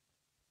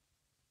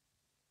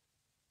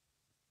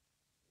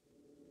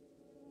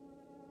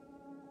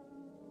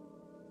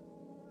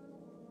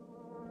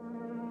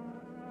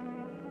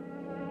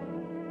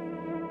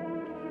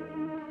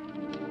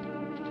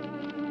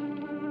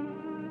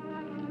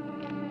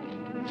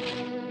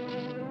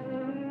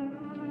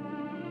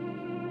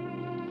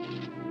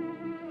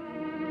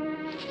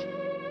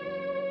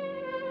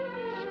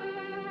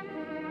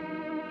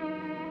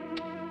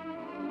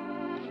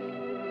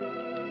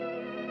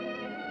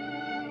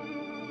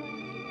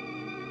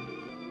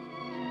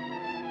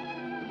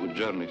 Good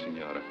journey,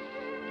 signora.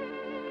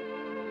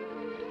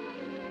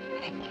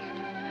 Thank you.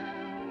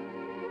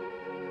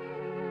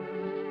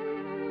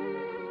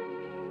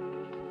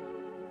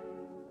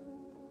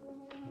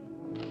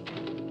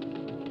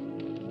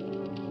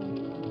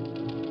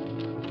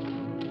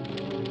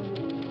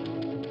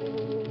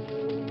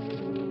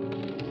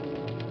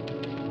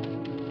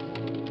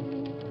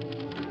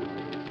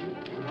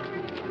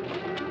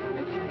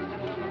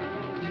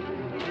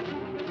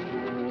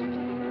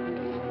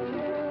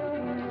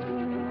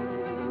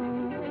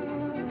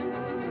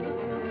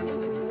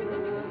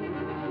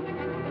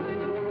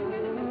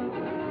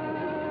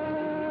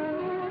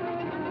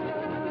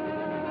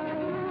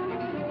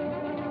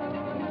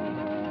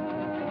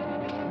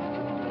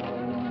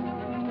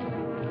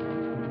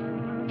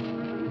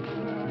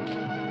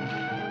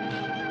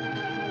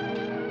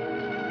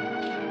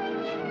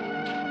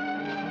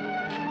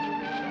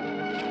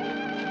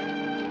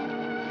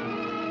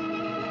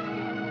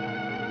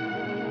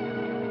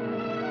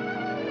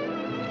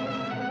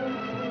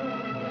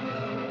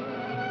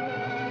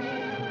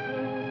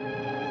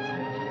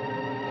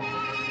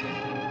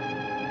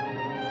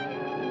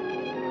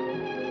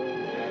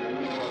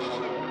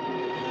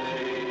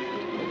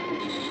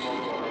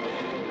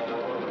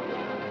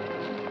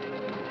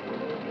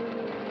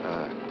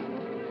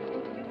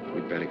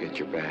 We'd better get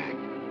your bag.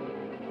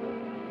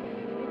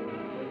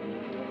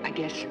 I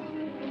guess so.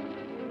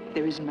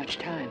 There isn't much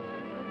time.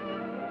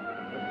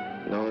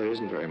 No, there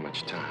isn't very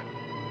much time.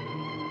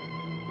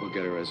 We'll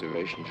get a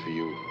reservation for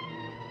you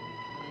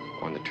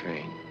on the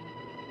train.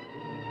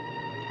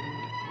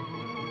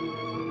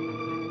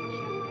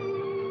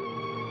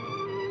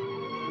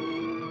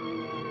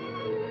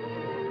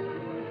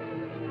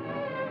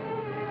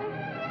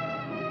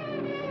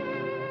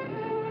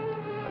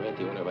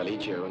 Avete una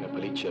valigia e una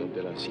valigia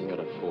della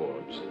signora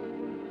Forbes.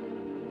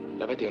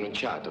 L'avete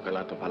annunciato che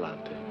l'altro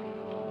palante.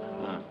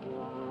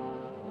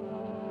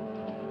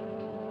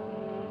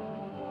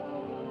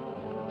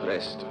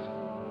 Presto.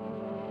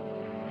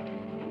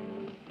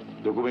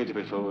 Documenti,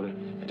 per favore.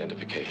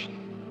 Identification.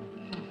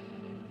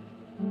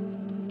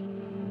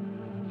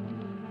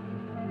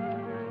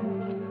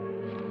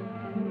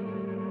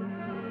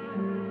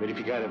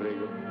 Verificare,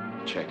 prego.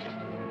 Check it.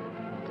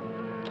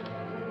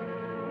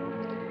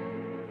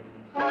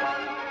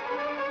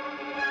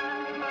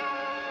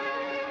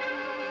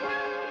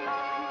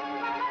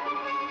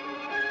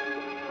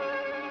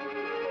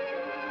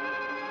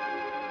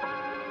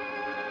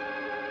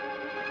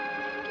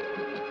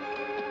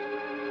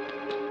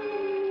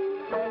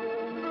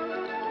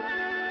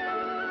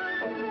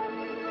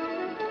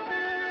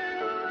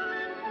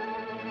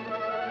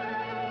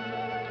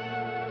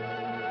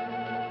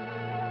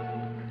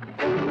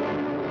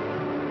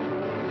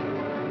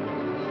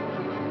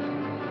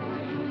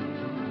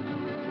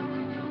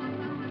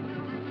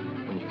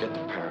 Get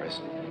to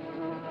Paris.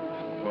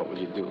 What will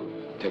you do?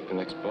 Take the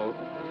next boat?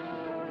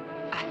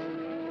 I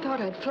thought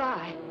I'd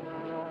fly.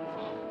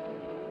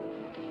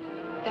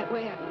 That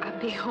way I'd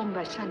be home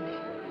by Sunday.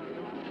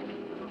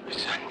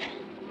 Sunday?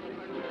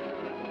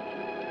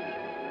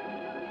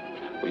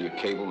 Will you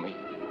cable me?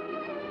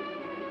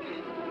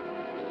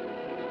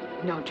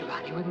 No,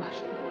 Giovanni, we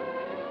mustn't.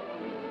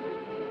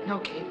 No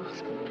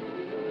cables.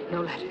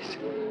 No letters.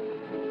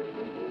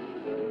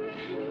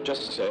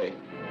 Just say,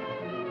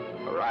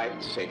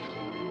 arrived safely.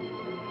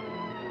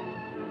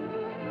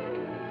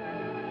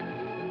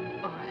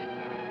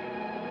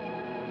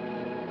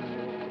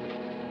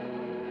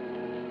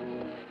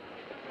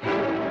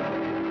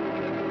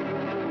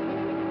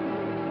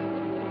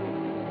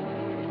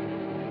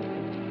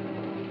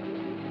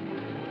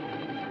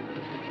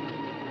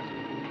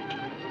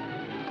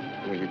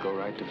 Will you go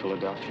right to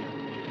Philadelphia?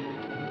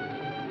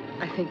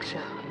 I think so.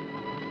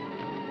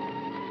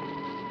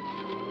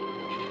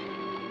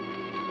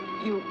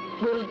 You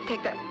will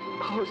take that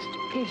post,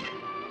 please,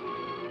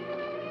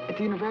 at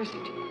the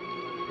university.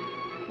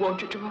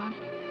 Won't you, Giovanni?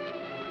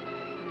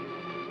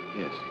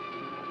 Yes.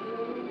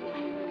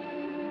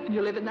 And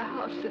you live in the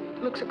house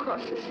that looks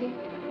across the sea?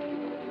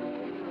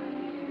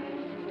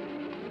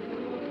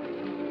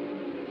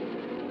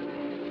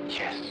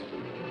 Yes.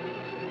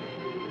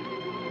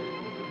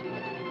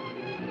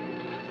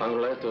 Un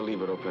letto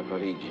libero per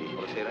Parigi.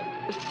 Buonasera.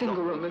 A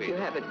single room, if you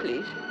have it,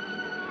 please.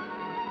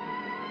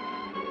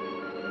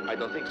 I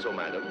don't think so,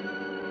 madam.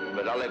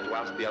 But I'll have to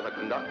ask the other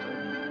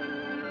conductor.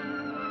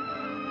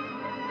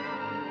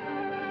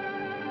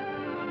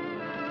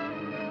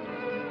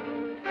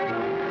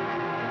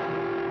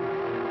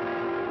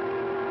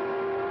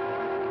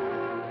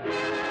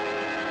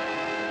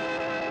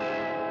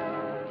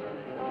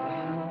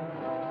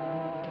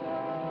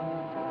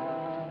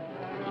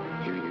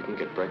 You can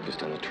get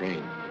breakfast on the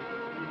train.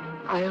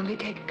 I only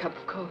take a cup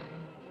of coffee.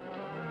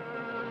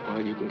 Or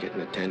you can get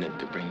an attendant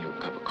to bring you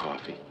a cup of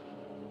coffee.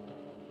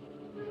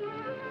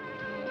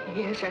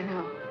 Yes, I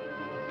know.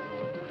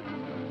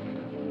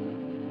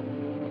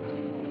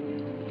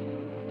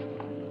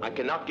 I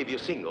cannot give you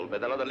single,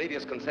 but another lady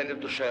has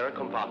consented to share a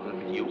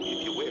compartment with you,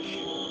 if you wish.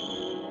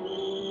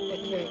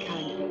 That's very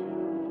kind of her.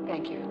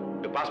 Thank you.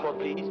 Your passport,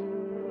 please.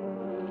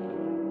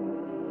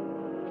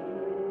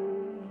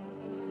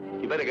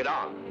 You better get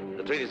on.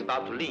 The train is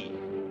about to leave.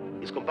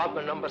 It's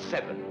compartment number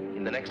 7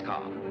 in the next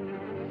car.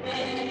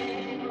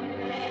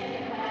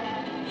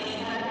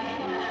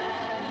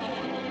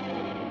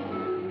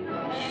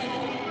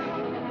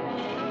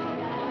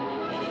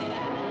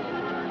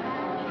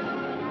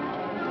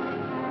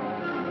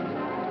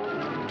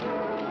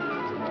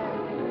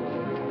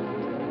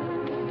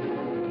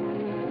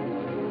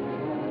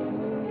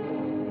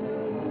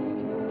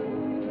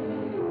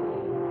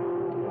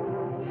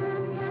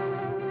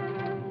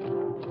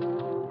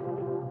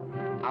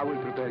 I will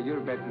prepare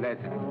your bed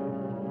later.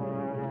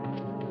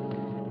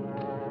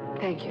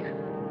 Thank you.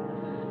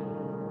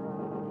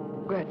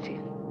 Grazie.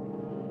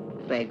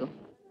 Prego.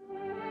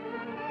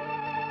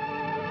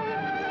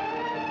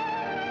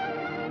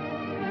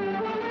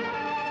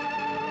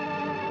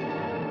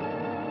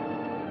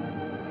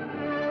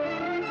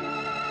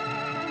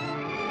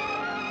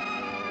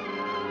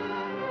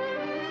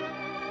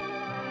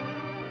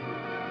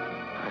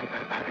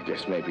 I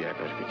guess maybe I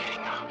better be getting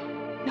out.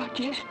 Not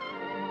yet.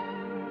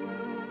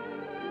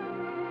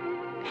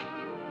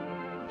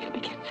 You'll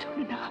begin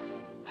soon enough.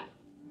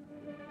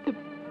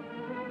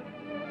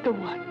 The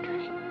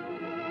wondering.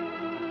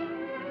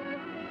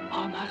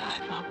 All my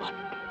life I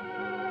wondered.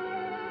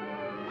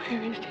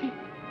 Where is he?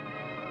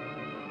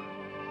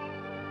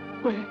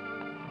 Where?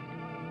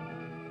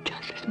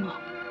 Just this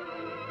moment.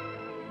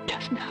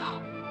 Just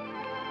now.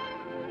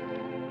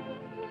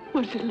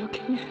 What is it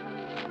looking at?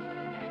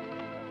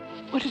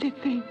 What did he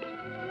think?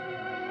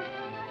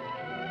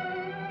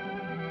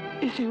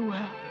 Is he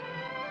well?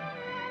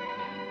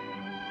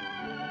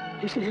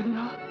 Is he in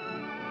love?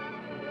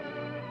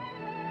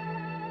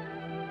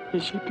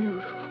 Is she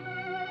beautiful?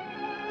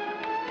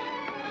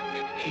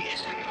 He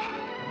is in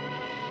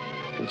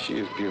love. And she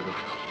is beautiful.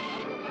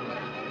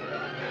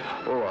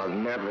 Oh, I'll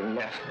never.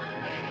 No.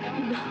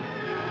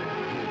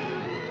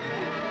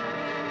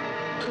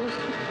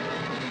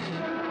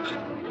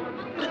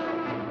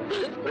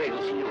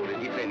 Prego, signore,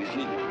 di prendi,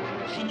 signore.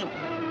 Signore,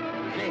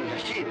 venga,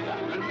 scenda.